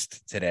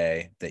podcast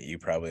today that you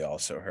probably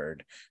also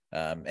heard.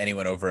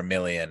 Anyone over 1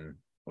 million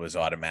was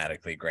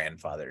automatically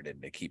grandfathered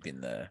into keeping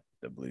the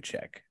blue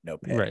check, no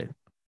pay. Right.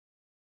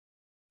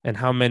 And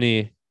how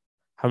many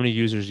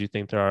users do you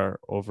think there are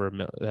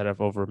that have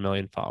over 1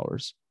 million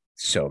followers?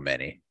 So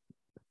many.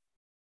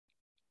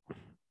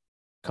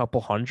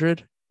 Couple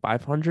hundred,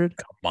 500.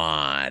 Come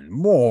on,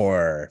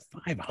 more.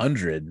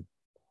 500.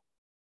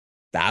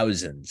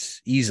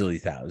 Thousands, easily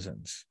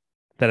thousands.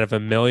 That have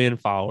 1 million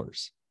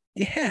followers.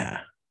 Yeah.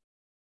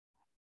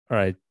 All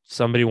right.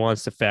 Somebody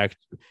wants to fact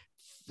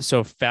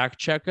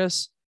check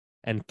us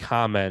and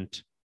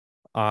comment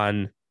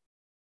on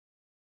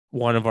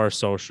one of our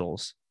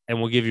socials, and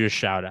we'll give you a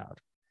shout out.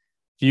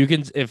 If you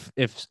can,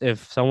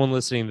 if someone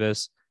listening to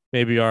this,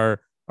 maybe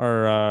our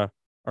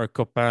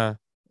copain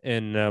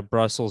in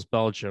Brussels,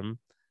 Belgium,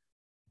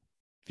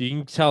 if you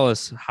can tell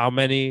us how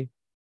many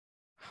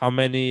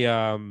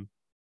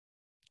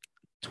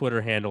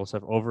Twitter handles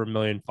have over 1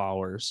 million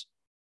followers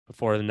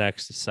before the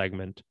next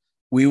segment,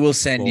 we will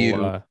send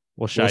you.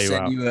 We'll shout you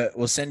out.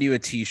 We'll send you a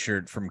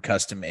T-shirt from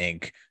Custom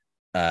Ink.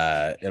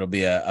 It'll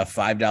be a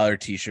 $5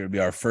 T-shirt. It'll be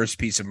our first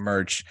piece of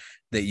merch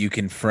that you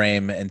can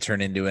frame and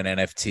turn into an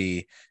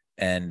NFT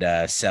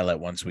and sell it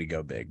once we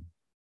go big.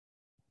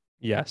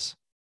 Yes,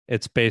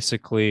 it's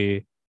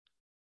basically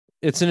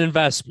it's an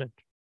investment,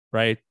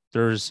 right?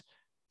 There's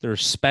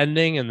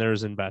spending and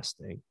there's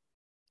investing.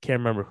 Can't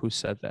remember who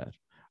said that.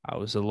 I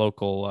was a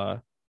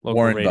local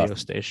Warren radio Buffett.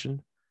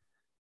 station.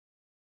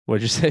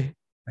 What'd you say?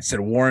 I said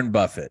Warren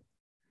Buffett.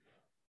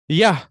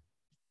 Yeah,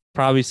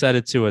 probably said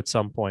it too at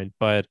some point,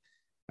 but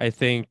I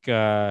think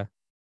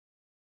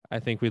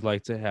we'd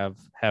like to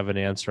have an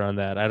answer on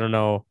that. I don't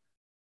know.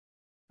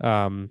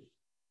 I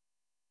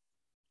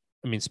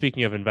mean,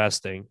 speaking of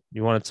investing,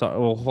 you want to talk?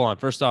 Well, hold on.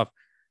 First off,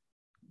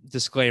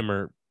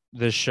 disclaimer: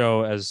 this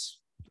show, as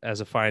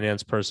a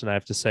finance person, I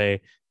have to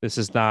say this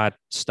is not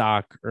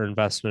stock or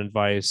investment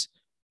advice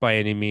by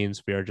any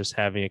means. We are just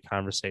having a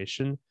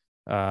conversation.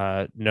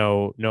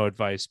 No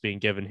advice being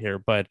given here.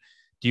 But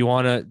do you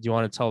want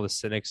to tell the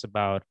cynics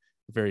about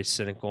a very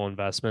cynical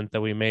investment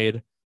that we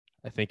made?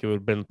 I think it would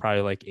have been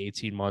probably like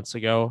 18 months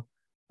ago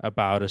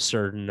about a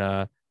certain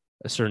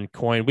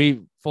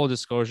coin. Full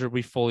disclosure,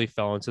 we fully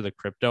fell into the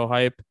crypto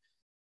hype,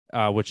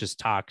 which is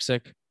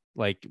toxic.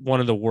 Like one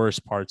of the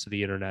worst parts of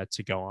the internet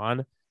to go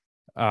on,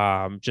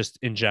 just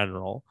in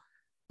general.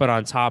 But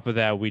on top of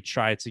that, we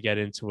tried to get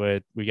into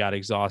it. We got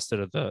exhausted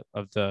of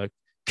the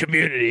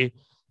community,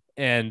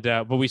 and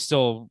but we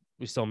still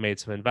made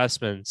some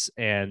investments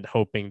and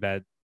hoping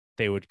that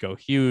they would go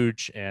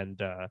huge,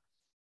 and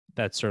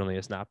that certainly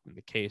has not been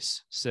the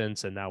case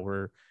since. And now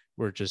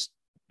we're just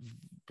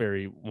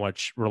very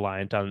much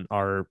reliant on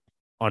our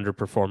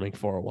underperforming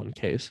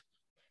 401ks.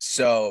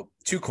 So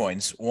 2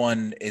 coins.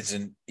 One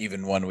isn't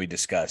even one we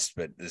discussed,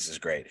 but this is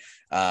great.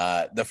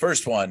 The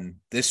first one,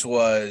 this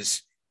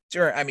was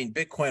sure. I mean,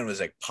 Bitcoin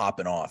was like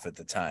popping off at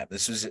the time.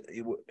 This was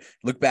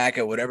look back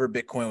at whatever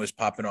Bitcoin was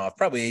popping off,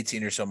 probably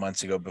 18 or so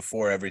months ago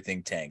before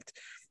everything tanked.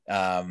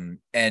 And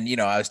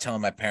I was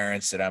telling my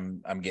parents that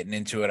I'm getting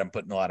into it. I'm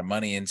putting a lot of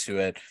money into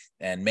it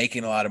and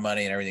making a lot of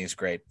money, and everything's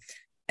great.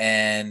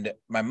 And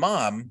my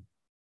mom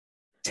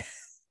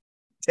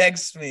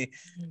texts me.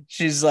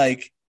 She's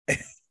like,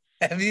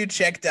 have you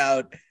checked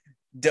out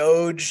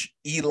Doge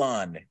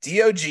Elon?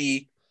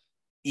 DOGEELON.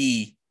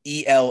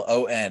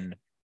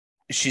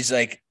 She's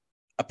like,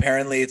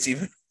 apparently it's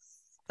even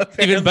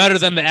Even better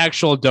than the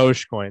actual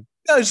Dogecoin.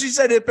 No, she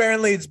said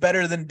apparently it's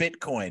better than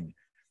Bitcoin.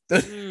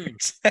 Those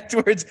exact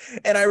words.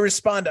 And I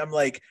respond, I'm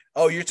like,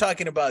 oh, you're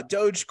talking about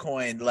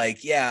Dogecoin.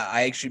 Like, yeah,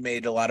 I actually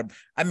made a lot of,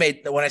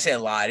 when I say a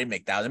lot, I didn't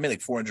make thousands. I made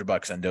like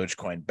 $400 on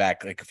Dogecoin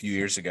back like a few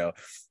years ago.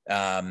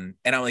 And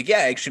I'm like, yeah,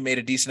 I actually made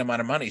a decent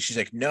amount of money. She's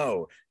like,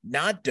 no,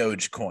 not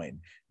Dogecoin,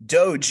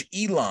 Doge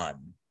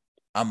Elon.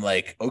 I'm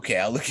like, okay,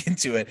 I'll look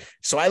into it.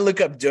 So I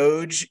look up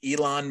Doge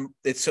Elon.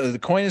 So the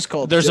coin is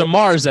called There's Doge, a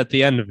Mars at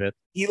the end of it.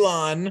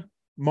 Elon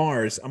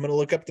Mars. I'm going to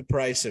look up the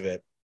price of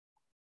it.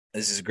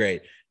 This is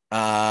great.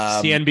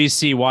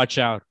 CNBC, watch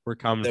out. We're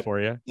coming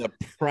for you. The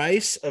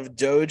price of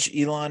Doge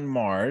Elon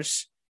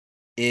Mars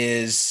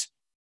is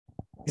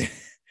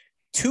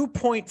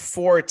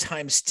 2.4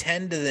 times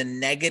 10 to the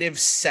negative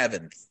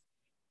seventh.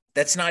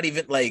 That's not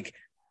even like,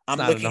 I'm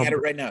looking at it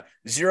right now.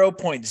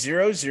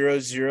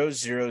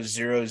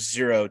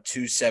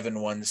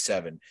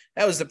 0.000002717.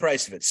 That was the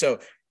price of it. So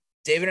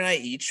David and I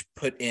each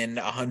put in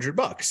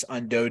 $100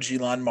 on Doge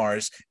Elon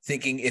Mars,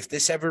 thinking if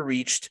this ever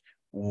reached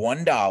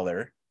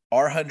 $1,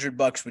 our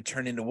 $100 would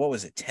turn into, what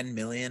was it? 10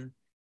 million,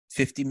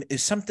 50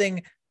 is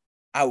something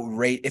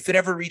outrageous. If it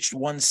ever reached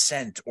 1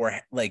 cent or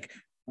like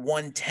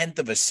 1/10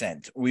 of a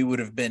cent, we would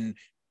have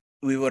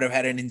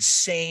had an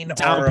insane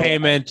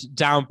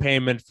down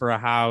payment for a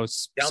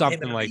house,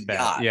 something like that.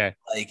 Yacht. Yeah.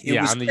 Like it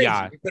was on the crazy.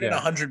 yacht. We put in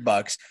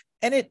 $100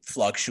 and it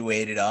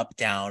fluctuated up,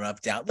 down.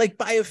 Like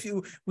by a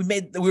few, we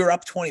were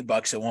up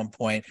 $20 at one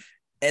point.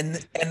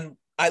 And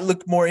I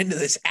looked more into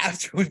this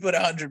after we put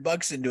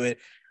 $100 into it.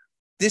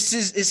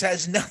 This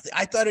has nothing.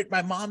 I thought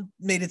my mom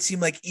made it seem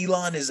like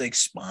Elon is like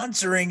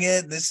sponsoring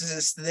it. This is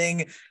his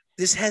thing.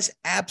 This has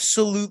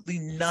absolutely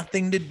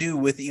nothing to do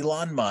with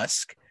Elon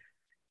Musk.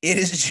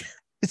 It's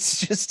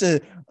just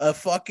a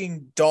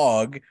fucking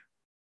dog.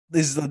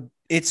 It's a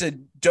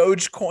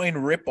Dogecoin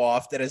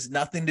ripoff that has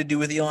nothing to do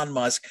with Elon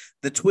Musk.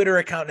 The Twitter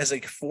account has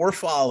like 4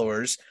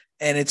 followers,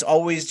 and it's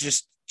always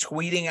just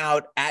tweeting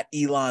out at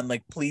Elon,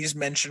 like, please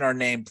mention our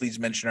name. Please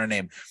mention our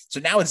name. So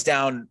now it's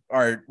down,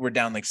 we're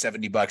down like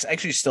 $70. I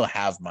actually still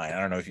have mine. I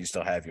don't know if you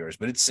still have yours,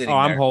 but it's sitting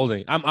there. I'm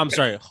holding. I'm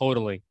sorry.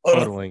 Hodling.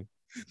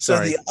 So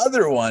the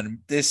other one,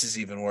 this is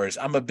even worse.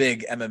 I'm a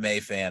big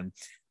MMA fan.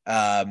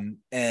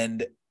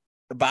 And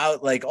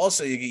about like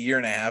also a year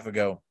and a half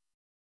ago,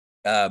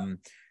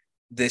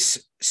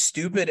 this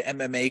stupid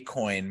MMA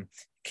coin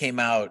came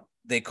out.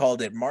 They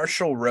called it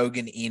Marshall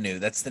Rogan Inu.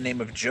 That's the name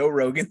of Joe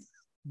Rogan's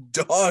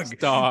dog.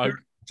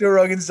 Joe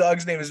Rogan's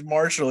dog's name is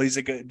Marshall. He's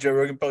like Joe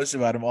Rogan posts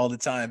about him all the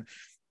time.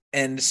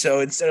 And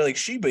so instead of like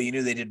Shiba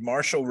Inu, they did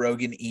Marshall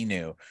Rogan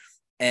Inu.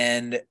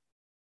 And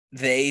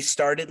they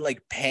started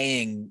like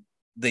paying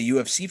the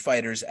UFC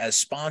fighters as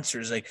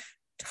sponsors, like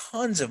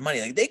tons of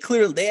money. Like they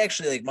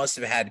actually like must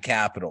have had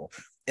capital.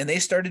 And they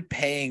started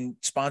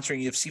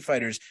sponsoring UFC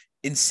fighters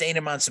insane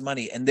amounts of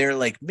money. And their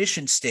like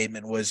mission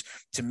statement was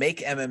to make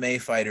MMA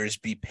fighters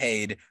be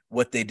paid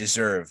what they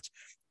deserved.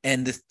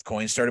 And the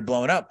coin started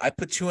blowing up. I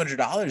put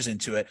 $200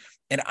 into it,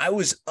 and I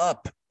was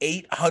up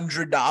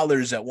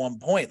 $800 at one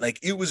point. Like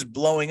it was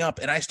blowing up.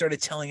 And I started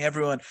telling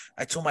everyone.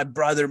 I told my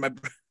brother, my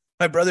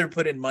brother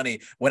put in money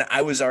when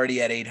I was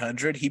already at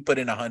 800. He put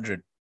in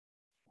 100.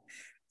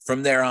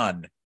 From there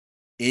on,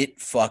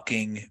 it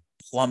fucking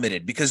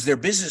plummeted because their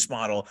business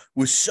model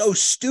was so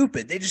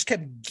stupid. They just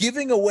kept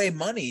giving away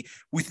money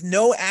with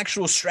no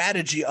actual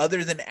strategy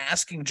other than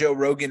asking Joe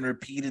Rogan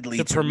repeatedly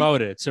to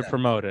promote it.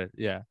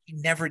 Yeah. He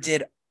never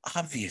did,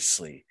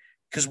 obviously,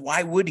 because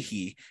why would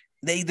he?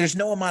 There's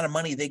no amount of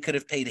money they could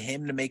have paid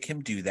him to make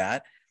him do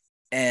that.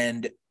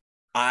 And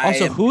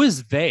who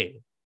is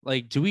they?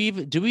 Like, do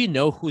we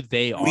know who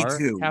they are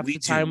half the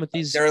time with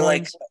these?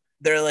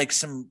 They're like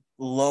some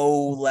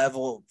low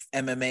level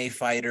MMA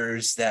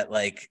fighters that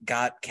like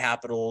got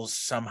capitals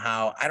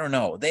somehow. I don't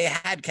know. They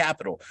had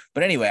capital,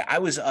 but anyway, I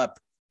was up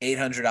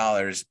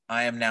 $800.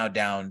 I am now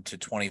down to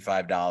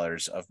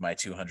 $25 of my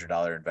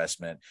 $200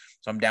 investment.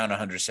 So I'm down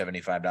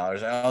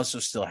 $175. I also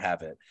still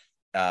have it.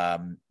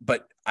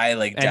 But I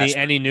like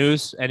any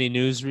news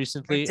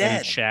recently?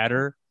 Any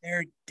chatter?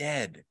 They're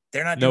dead.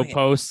 They're not no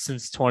posts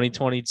since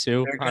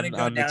 2022. They're going to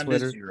go down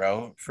to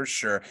 0 for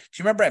sure. Do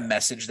you remember I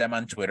messaged them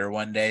on Twitter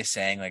one day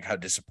saying like how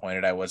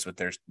disappointed I was with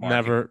their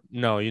marketing?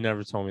 No, you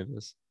never told me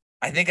this.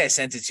 I think I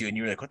sent it to you and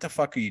you were like, what the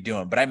fuck are you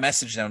doing? But I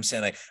messaged them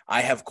saying, like,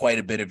 I have quite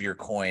a bit of your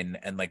coin.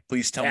 And like,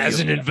 please tell me. As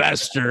an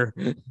investor.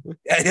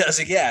 I was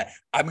like, yeah,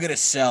 I'm going to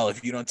sell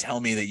if you don't tell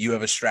me that you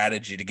have a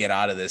strategy to get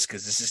out of this,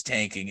 because this is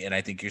tanking. And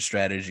I think your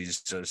strategy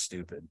is so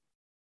stupid.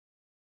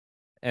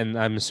 And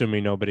I'm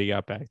assuming nobody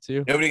got back to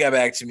you. Nobody got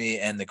back to me,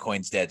 and the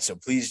coin's dead. So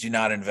please do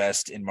not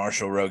invest in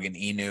Marshall Rogan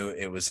Inu.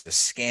 It was a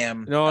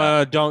scam.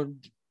 No,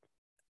 don't.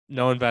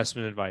 No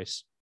investment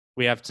advice.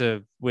 We have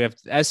to.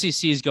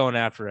 SEC is going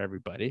after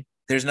everybody.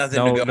 There's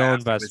nothing to go no after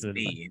investment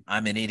with me.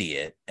 I'm an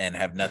idiot and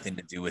have nothing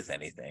to do with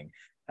anything.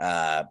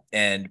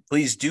 And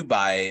please do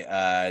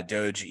buy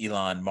Doge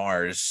Elon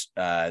Mars.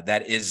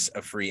 That is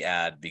a free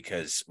ad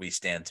because we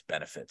stand to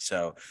benefit.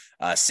 So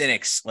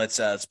cynics, let's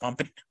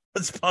pump it.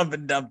 Let's pump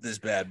and dump this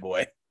bad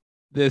boy.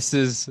 This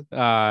is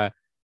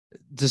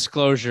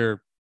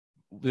disclosure.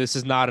 This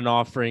is not an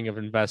offering of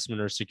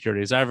investment or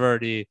securities.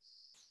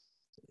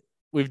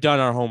 We've done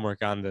our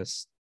homework on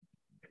this.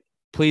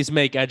 Please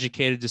make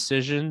educated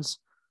decisions,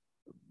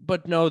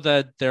 but know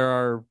that there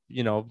are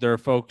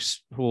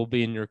folks who will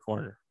be in your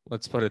corner.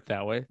 Let's put it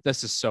that way.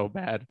 This is so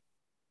bad.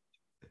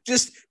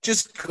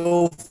 Just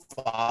go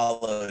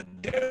follow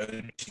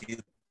Doge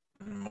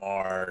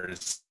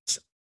Mars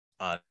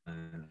on.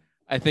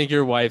 I think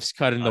your wife's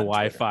cutting the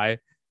Wi-Fi.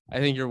 I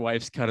think your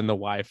wife's cutting the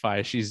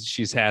Wi-Fi.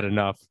 She's had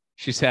enough.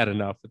 She's had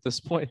enough at this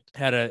point.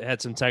 Had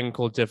some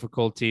technical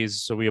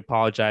difficulties, so we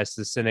apologize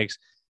to the cynics.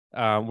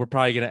 We're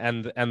probably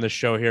going to end the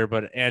show here,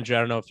 but Andrew, I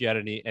don't know if you had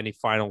any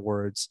final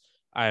words.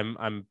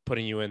 I'm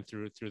putting you in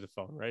through the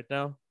phone right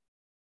now.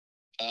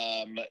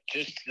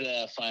 Just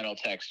the final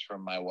text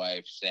from my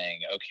wife saying,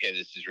 "Okay,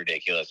 this is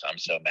ridiculous. I'm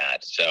so mad."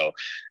 So,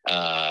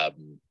 thank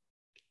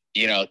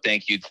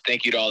you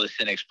to all the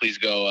cynics. Please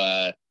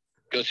go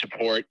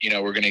support.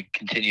 We're going to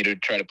continue to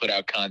try to put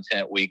out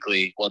content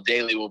weekly. Well,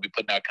 daily we'll be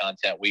putting out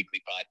content,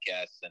 weekly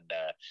podcasts, and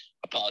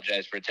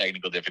apologize for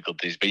technical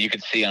difficulties. But you can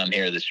see on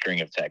here the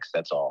string of text.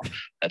 That's all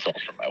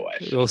from my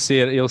wife. You'll see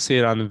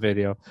it on the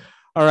video.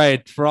 All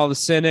right. For all the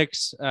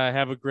cynics,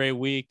 have a great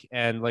week.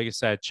 And like I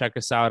said, check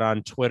us out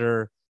on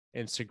Twitter,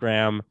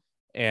 Instagram,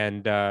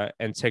 and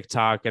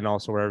TikTok, and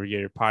also wherever you get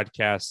your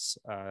podcasts.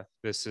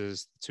 This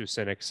is Two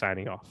Cynics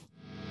signing off.